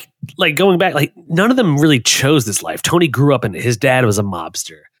also like going back, like none of them really chose this life. Tony grew up and his dad was a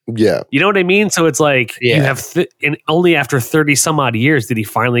mobster. Yeah. You know what I mean? So it's like you have and only after 30 some odd years did he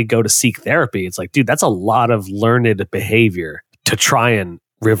finally go to seek therapy. It's like, dude, that's a lot of learned behavior to try and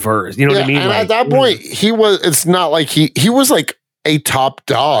reverse. You know what I mean? And like, at that point, it's not like he was like a top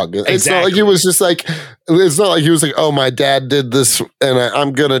dog. It's not Exactly. like he was just like, it's not like he was like, oh, my dad did this and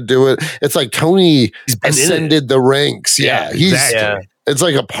I'm going to do it. It's like Tony He's been in it. ascended the ranks. Yeah. He's, exactly. it's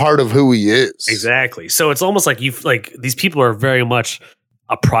like a part of who he is. Exactly. So it's almost like these people are very much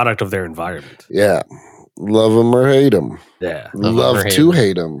a product of their environment. Yeah. Love him or hate him. Yeah. Love to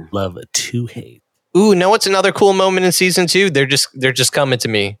hate him. Love to hate. Ooh, know what's another cool moment in season 2? They're just coming to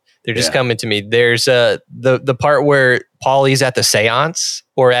me. They're just coming to me. There's the part where Paulie's at the seance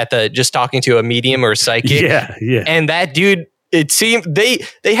or at the just talking to a medium or a psychic. Yeah. And that dude, it seemed they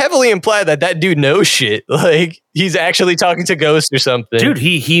heavily imply that dude knows shit. Like he's actually talking to ghosts or something. Dude,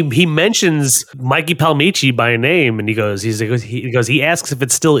 he mentions Mikey Palmici by name, and he asks if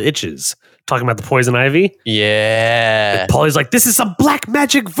it still itches. Talking about the poison ivy. Yeah. And Paulie's like, this is some black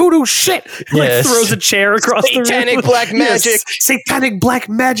magic voodoo shit. He Yes. throws a chair across the room. Satanic black magic. Yes, satanic black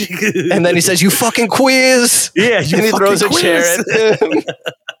magic. And then he says, "You fucking quiz." Yeah, And he throws a chair at him.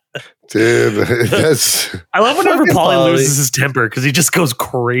 Dude, that's, I love whenever Fucking Paulie Paulie. loses his temper because he just goes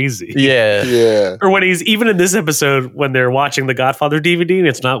crazy. Yeah. yeah. Or when he's even in this episode when they're watching the Godfather DVD and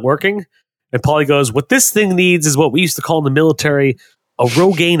it's not working, and Paulie goes, "What this thing needs is what we used to call in the military a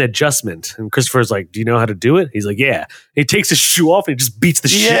Rogaine adjustment." And Christopher's like, "Do you know how to do it?" He's like, "Yeah." He takes his shoe off and he just beats the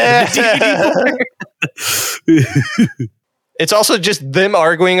shit out of the DVD player. It's also just them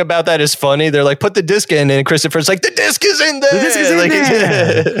arguing about that is funny. They're like, "Put the disc in," and Christopher's like, "The disc is in there." The disc is in Like,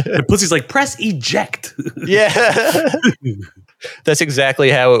 there. And Pussy's like, "Press eject." Yeah. That's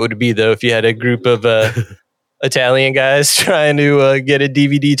exactly how it would be though if you had a group of Italian guys trying to get a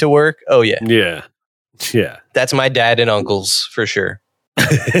DVD to work. Oh yeah. Yeah. Yeah. That's my dad and uncles for sure.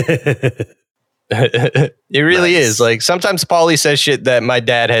 It really Nice. is. Like sometimes Paulie says shit that my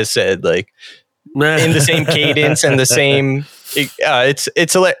dad has said, like in the same cadence and the same.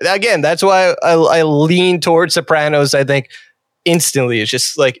 It's again. That's why I lean towards Sopranos. I think instantly it's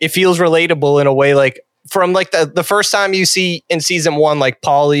just like it feels relatable in a way. Like from like the first time you see in season 1, like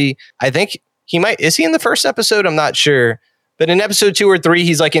Paulie. I think is he in the first episode? I'm not sure. But in episode 2 or 3,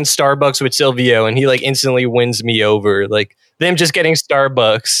 he's like in Starbucks with Silvio, and he like instantly wins me over. Like them just getting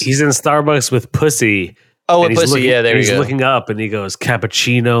Starbucks. He's in Starbucks with Pussy. Oh, And a pussy. Yeah, there you he's go. looking up and he goes,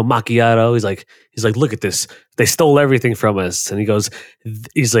 "Cappuccino, macchiato." He's like, "Look at this. They stole everything from us." And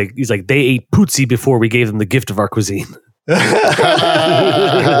he's like, "They ate Puzzi before we gave them the gift of our cuisine."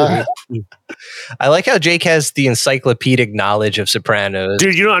 I like how Jake has the encyclopedic knowledge of Sopranos.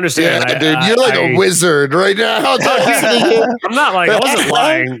 Dude, you don't understand. Yeah, dude, you're like a wizard right now. I'm not like, I wasn't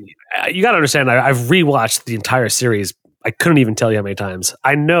lying. You got to understand, I've rewatched the entire series. I couldn't even tell you how many times.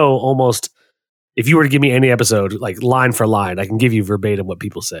 I know almost, if you were to give me any episode, like line for line, I can give you verbatim what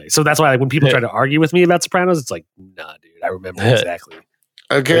people say. So that's why like, when people try to argue with me about Sopranos, it's like, nah, dude, I remember exactly.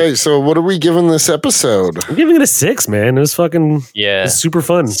 Okay, so what are we giving this episode? I'm giving it a 6, man. It was fucking, Yeah. it's super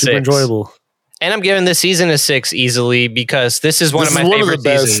fun, super 6. enjoyable. And I'm giving this season a 6 easily because this is one This of is my one of the favorite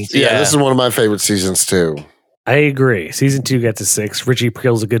best. seasons. Yeah, this is one of my favorite seasons too. I agree. Season 2 gets a 6. Richie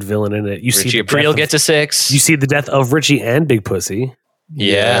Aprile's a good villain in it. You Richie see Aprile gets a 6. You see the death of Richie and Big Pussy.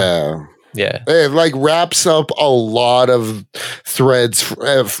 Yeah. It like wraps up a lot of threads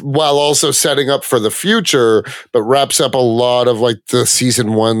while also setting up for the future, but wraps up a lot of like the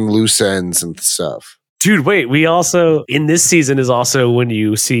season 1 loose ends and stuff. Dude, wait, we also, in this season is also when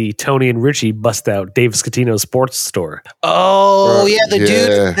you see Tony and Richie bust out Dave Scatino's sports store. Oh, yeah. The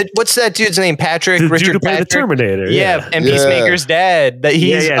Yeah. dude. What's that dude's name? Patrick? The dude Richard who played the Patrick? Terminator. Yeah. And Yeah. Peacemaker's dad. That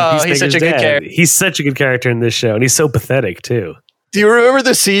he's Peacemaker's such a good dad. character. He's such a good character in this show, and he's so pathetic too. Do you remember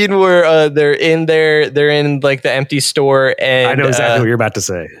the scene where they're in like the empty store and I know exactly what you're about to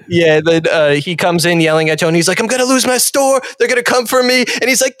say. Yeah, then he comes in yelling at Tony. He's like, "I'm gonna lose my store. They're gonna come for me." And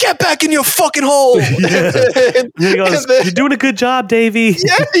he's like, "Get back in your fucking hole." Yeah. and He goes, then- "You're doing a good job, Davey."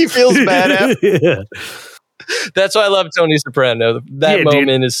 yeah, he feels bad. After. Yeah. That's why I love Tony Soprano. That Yeah,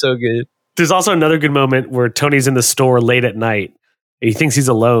 moment is so good. There's also another good moment where Tony's in the store late at night and he thinks he's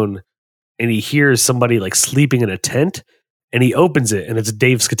alone and he hears somebody like sleeping in a tent and he opens it and it's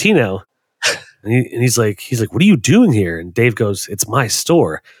Dave Scatino. And he's like, "What are you doing here?" And Dave goes, "It's my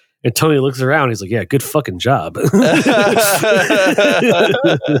store." And Tony looks around. He's like, "Yeah, good fucking job."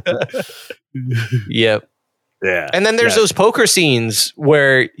 Yep. Yeah. And then there's Yeah. those poker scenes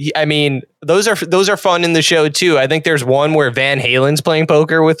where those are fun in the show too. I think there's one where Van Halen's playing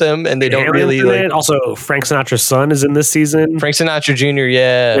poker with him, and they don't Aaron's really in like it. Also, Frank Sinatra's son is in this season. Frank Sinatra Jr.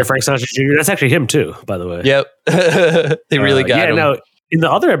 Yeah. Yeah, Frank Sinatra Jr. That's actually him too, by the way. Yep. They really got him. No, in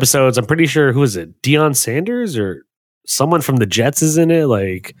the other episodes, I'm pretty sure who is it? Deion Sanders or someone from the Jets is in it.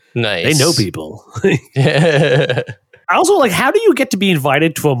 Like Nice. they know people. Yeah. I also like, how do you get to be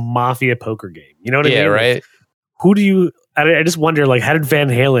invited to a mafia poker game? You know what I mean? Yeah. Like, Right. who do you? I just wonder, like, how did Van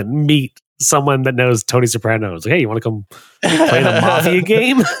Halen meet someone that knows Tony Soprano? It's like, hey, you want to come play the Mafia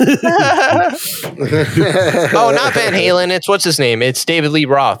game? Oh, not Van Halen. It's what's his name? It's David Lee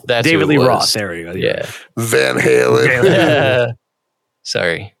Roth. That's David who it Lee was. Roth. There you go. Yeah. Van Halen.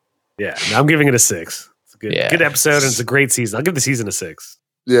 Sorry. Yeah. No, I'm giving it a 6. It's a good, Yeah. good episode, and it's a great season. I'll give the season a 6.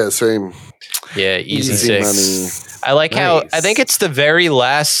 Yeah, same. Yeah, easy Easy 6. I like how I think it's the very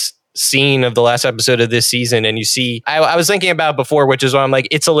last scene of the last episode of this season, and you see I was thinking about before, which is why I'm like,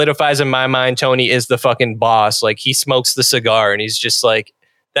 it solidifies in my mind Tony is the fucking boss. Like, he smokes the cigar and he's just like,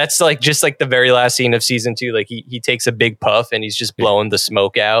 that's like just like the very last scene of season 2. Like, he takes a big puff and he's just blowing the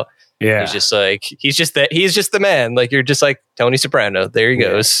smoke out. Yeah. He's just like, he's just the man. Like, you're just like Tony Soprano. There he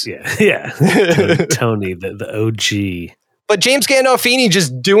goes. Yeah. Tony, the OG. But James Gandolfini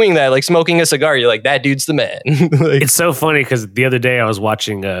just doing that, like smoking a cigar, you're like, that dude's the man. Like, It's so funny because the other day I was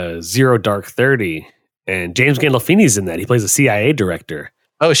watching Zero Dark 30, and James Gandolfini's in that. He plays a CIA director.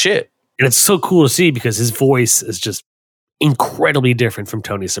 oh shit. And it's so cool to see because his voice is just incredibly different from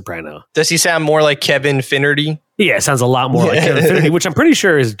Tony Soprano. Does he sound more like Kevin Finnerty? Yeah, it sounds a lot more like Kevin Finnerty, which I'm pretty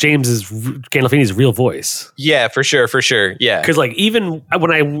sure is Gandolfini's real voice. Yeah, for sure. Yeah. Because like even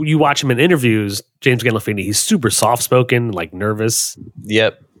when you watch him in interviews, James Gandolfini, he's super soft spoken, like nervous.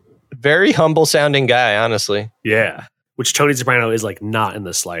 Yep. Very humble sounding guy, honestly. Yeah, which Tony Soprano is like not in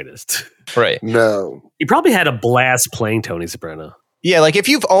the slightest. Right. No. He probably had a blast playing Tony Soprano. Yeah, like if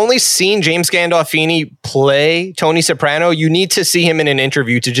you've only seen James Gandolfini play Tony Soprano, you need to see him in an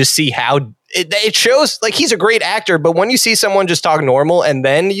interview to just see how it shows. Like, he's a great actor, but when you see someone just talk normal and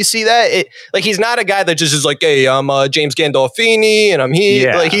then you see that, like, he's not a guy that just is like, hey, I'm James Gandolfini and I'm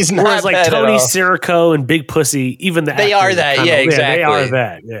here. Yeah. Like, he's not. Whereas like that Tony at all. Sirico and Big Pussy, even They are that, kind yeah, exactly. they are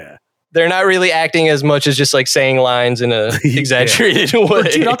that, yeah. They're not really acting as much as just like saying lines in a exaggerated way.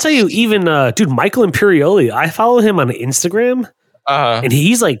 But dude, I'll tell you, even Michael Imperioli, I follow him on Instagram. And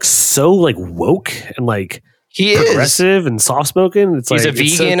he's like so like woke and like he progressive and soft spoken. It's he's like a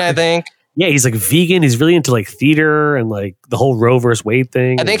vegan, I think. Yeah, he's like vegan. He's really into like theater and like the whole Roe versus Wade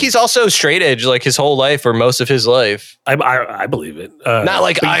thing. I think he's also straight edge like his whole life or most of his life. I believe it. Not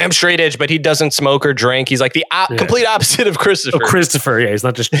like I am straight edge, but he doesn't smoke or drink. He's like the complete opposite of Christopher. Oh, Christopher, yeah, he's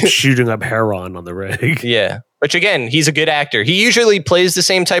not just shooting up heroin on the reg. Yeah, which again, he's a good actor. He usually plays the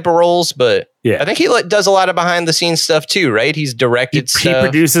same type of roles, but yeah, I think he does a lot of behind the scenes stuff too, right? He's directed stuff. He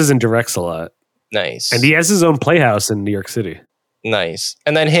produces and directs a lot. Nice. And he has his own playhouse in New York City. Nice.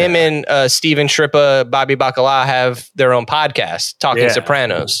 And then him and Steven Shrippa, Bobby Bacala have their own podcast, Talking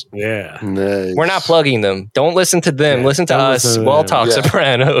Sopranos. Yeah. Nice. We're not plugging them. Don't listen to them. Listen to us. We'll talk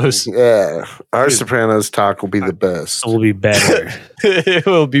Sopranos. Yeah. Our Sopranos talk will be the best. It will be better. It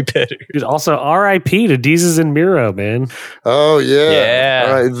will be better. Dude, also, R.I.P. to Deezus and Miro, man. Oh, yeah. Yeah.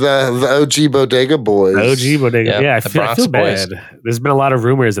 All right, the OG Bodega Boys. OG Bodega. Yep, Yeah, I the feel Bronx bad. There's been a lot of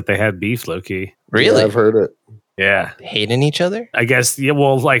rumors that they had beef, low-key. Really? Yeah, I've heard it. Yeah. Hating each other? I guess, yeah,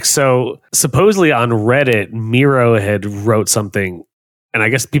 well, like, so supposedly on Reddit, Miro had wrote something, and I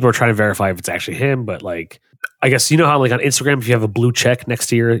guess people are trying to verify if it's actually him, but like, I guess, you know how like on Instagram, if you have a blue check next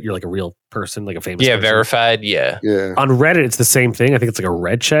to you're like a real person, like a famous person. Verified. Yeah. Yeah. On Reddit, it's the same thing. I think it's like a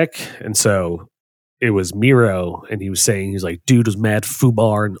red check. And so it was Miro, and he was saying, he's like, dude was mad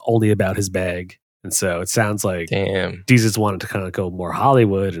foobar and only about his bag. And so it sounds like Damn. Jesus wanted to kind of go more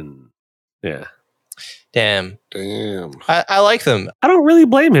Hollywood, and yeah. Damn. Damn. I like them. I don't really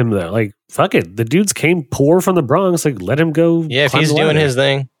blame him though. Like, fuck it. The dude's came poor from the Bronx. Like, let him go. Yeah, if climb he's the doing ladder. his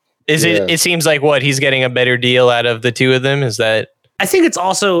thing. It seems like what he's getting a better deal out of the two of them. Is that I think it's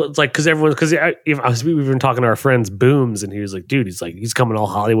also it's like we've been talking to our friends Booms, and he was like, dude, he's coming all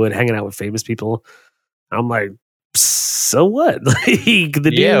Hollywood, hanging out with famous people. And I'm like, so what? Like,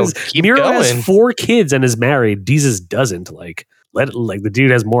 the dude keep Miro going. has 4 kids and is married. Deezus doesn't. Like, the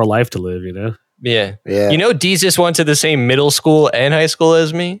dude has more life to live. You know? Yeah. Yeah. You know, Deezus went to the same middle school and high school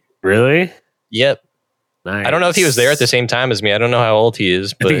as me. Really? Yep. Nice. I don't know if he was there at the same time as me. I don't know how old he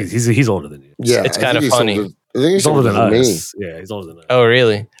is, I but think he's older than you. Yeah. it's I kind think of he's funny. older- I think He's older than me. us. Yeah, he's older than us. oh,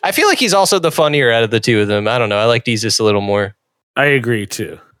 really? I feel like he's also the funnier out of the two of them. I don't know. I like Deezus a little more. I agree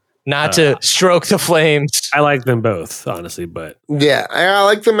too. Not to stroke the flames. I like them both, honestly, but Yeah. I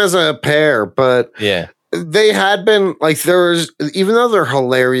like them as a pair, but Yeah. they had been like even though they're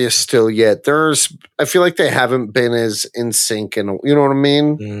hilarious still yet, I feel like they haven't been as in sync, and you know what I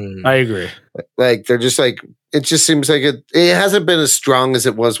mean? Mm. I agree. Like they're just like it just seems like it hasn't been as strong as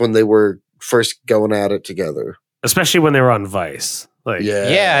it was when they were first going at it together. Especially when they were on Vice. Like,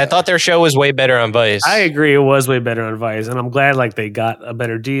 Yeah, I thought their show was way better on Vice. I agree. It was way better on Vice, and I'm glad like they got a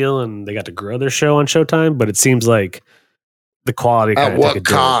better deal and they got to grow their show on Showtime. But it seems like the quality At kinda what took a dip.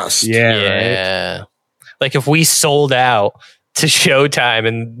 cost? Yeah, right? Yeah. Like if we sold out to Showtime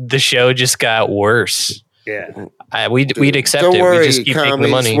and the show just got worse. Yeah. We'd accept Don't it. worry, We just keep taking the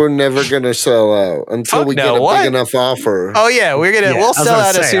commies, money. we're never gonna sell out until Fuck we no, get a what? big enough offer. Oh yeah, we'll sell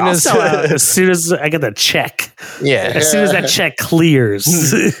out as soon as as soon as I get the check. yeah. As soon as that check clears.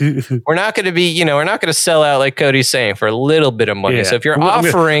 We're not going to be, we're not going to sell out like Cody's saying for a little bit of money. Yeah. So if you're I'm gonna-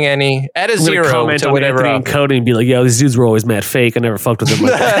 offering any at a I'm gonna zero comment to on whatever Anthony and Cody and be like, yo, these dudes were always mad fake. I never fucked with them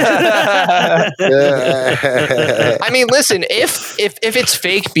like that. I mean, listen, if it's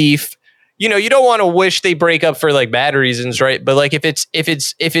fake beef, you don't want to wish they break up for like bad reasons, right? But like if it's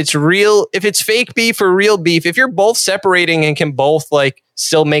fake beef or real beef, if you're both separating and can both like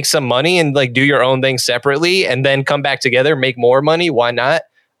still make some money and like do your own thing separately and then come back together, make more money, why not?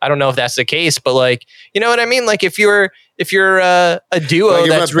 I don't know if that's the case, but like, you know what I mean? Like if you're a duo Like if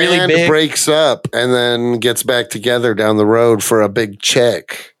that's a really band big, breaks up and then gets back together down the road for a big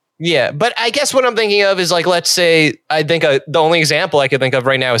check. yeah. But I guess what I'm thinking of is like, let's say, I think the only example I could think of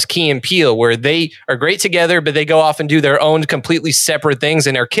right now is Key and Peele, where they are great together, but they go off and do their own completely separate things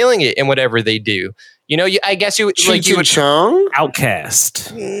and are killing it in whatever they do. I guess you Cheech would. and Chong?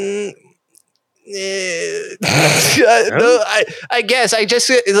 Outcast. I guess I just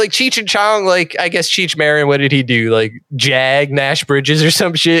like Cheech and Chong. Like I guess Cheech Marin. What did he do? Like Jag, Nash Bridges, or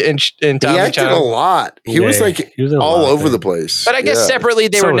some shit. And He Tommy acted a Chong. lot. He was Yeah, like he was in a all lot of over the things. place. But I guess Yeah. separately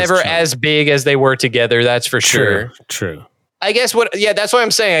they So were was never Chong. as big as they were together. That's for sure. True. I guess that's what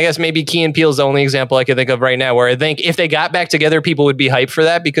I'm saying. I guess maybe Key and Peele is the only example I can think of right now where I think if they got back together, people would be hyped for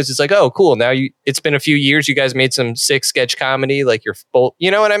that because it's like, oh, cool. Now it's been a few years. You guys made some sick sketch comedy. Like you're both,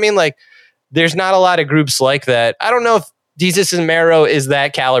 you know what I mean? Like there's not a lot of groups like that. I don't know if Jesus and Mero is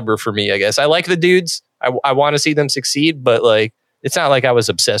that caliber for me, I guess. I like the dudes. I want to see them succeed, but like, it's not like I was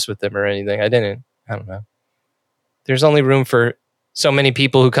obsessed with them or anything. I don't know. There's only room for so many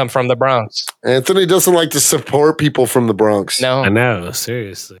people who come from the Bronx. Anthony doesn't like to support people from the Bronx. I No, know.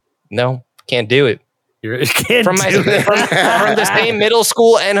 Seriously. can't do it. You can't From do it. from the same middle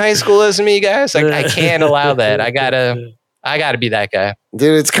school and high school as me, guys. Like I can't allow that. I gotta be that guy.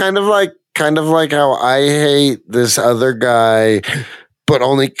 Dude, it's kind of like how I hate this other guy, but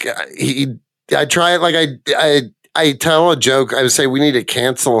only I try it like I tell a joke. I would say we need to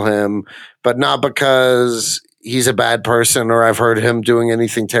cancel him, but not because he's a bad person or I've heard him doing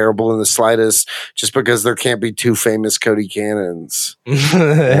anything terrible in the slightest, just because there can't be two famous Cody Cannons.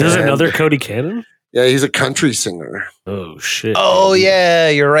 There's another Cody Cannon? Yeah, he's a country singer. Oh, shit. Oh yeah,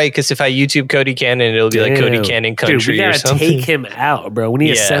 you're right. Because if I YouTube Cody Cannon, it'll be like Cody Damn. Cannon Dude, Country we or gotta something. take him out, bro. We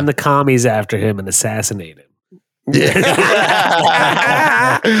need to Yeah. send the commies after him and assassinate him. Yeah.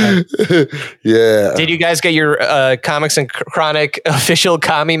 Yeah. Did you guys get your Comics and Chronic official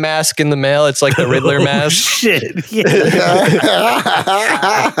commie mask in the mail? It's like the Riddler Oh, mask. shit. Yeah.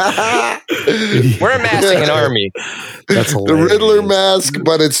 We're amassing an army. That's The hilarious. Riddler mask,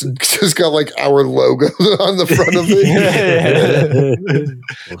 but it's just got like our logo on the front of it.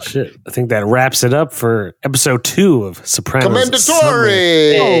 Well, shit. I think that wraps it up for episode 2 of Sopranos.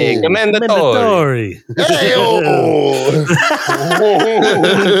 Commendatory. Hey, commendatory.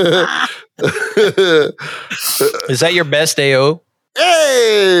 Is that your best AO?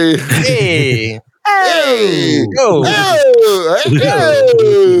 Hey! Hey. Hey! Go.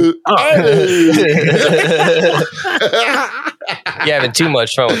 You're having too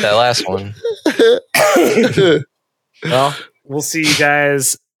much fun with that last one. Well, we'll see you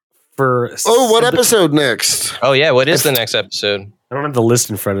guys for. Oh, what episode next? Oh yeah, what is the next episode? I don't have the list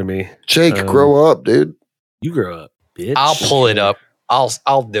in front of me. Jake, grow up, dude. You grow up, bitch. I'll pull it up.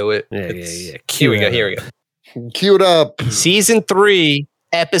 I'll do it. Yeah. Here we go. Here we go. Cue it up. Season 3,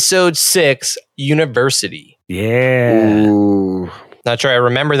 episode 6, University. Yeah. Ooh. Not sure I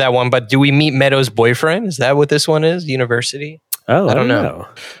remember that one, but do we meet Meadows' boyfriend? Is that what this one is? University? Oh, I don't know.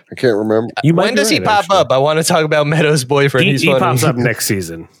 I can't remember. You might When be does he right, pop actually. up? I want to talk about Meadows' boyfriend. He He's funny. pops up next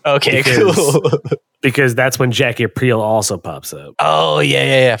season Okay, because- cool. because that's when Jackie Aprile also pops up. Oh,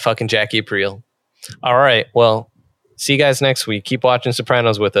 yeah. Fucking Jackie Aprile. All right. Well, see you guys next week. Keep watching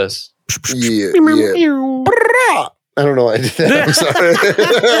Sopranos with us. Yeah. I don't know why I did that. I'm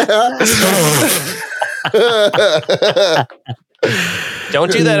sorry.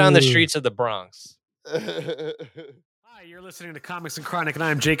 Don't do that on the streets of the Bronx. Hi, you're listening to Comics and Chronic, and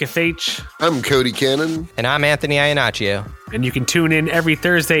I'm Jake FH. I'm Cody Cannon. And I'm Anthony Iannaccio. And you can tune in every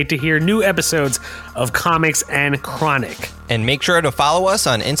Thursday to hear new episodes of Comics and Chronic. And make sure to follow us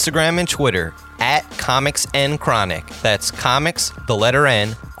on Instagram and Twitter at Comics N Chronic. That's Comics, the letter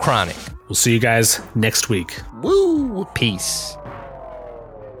N, Chronic. We'll see you guys next week. Woo! Peace.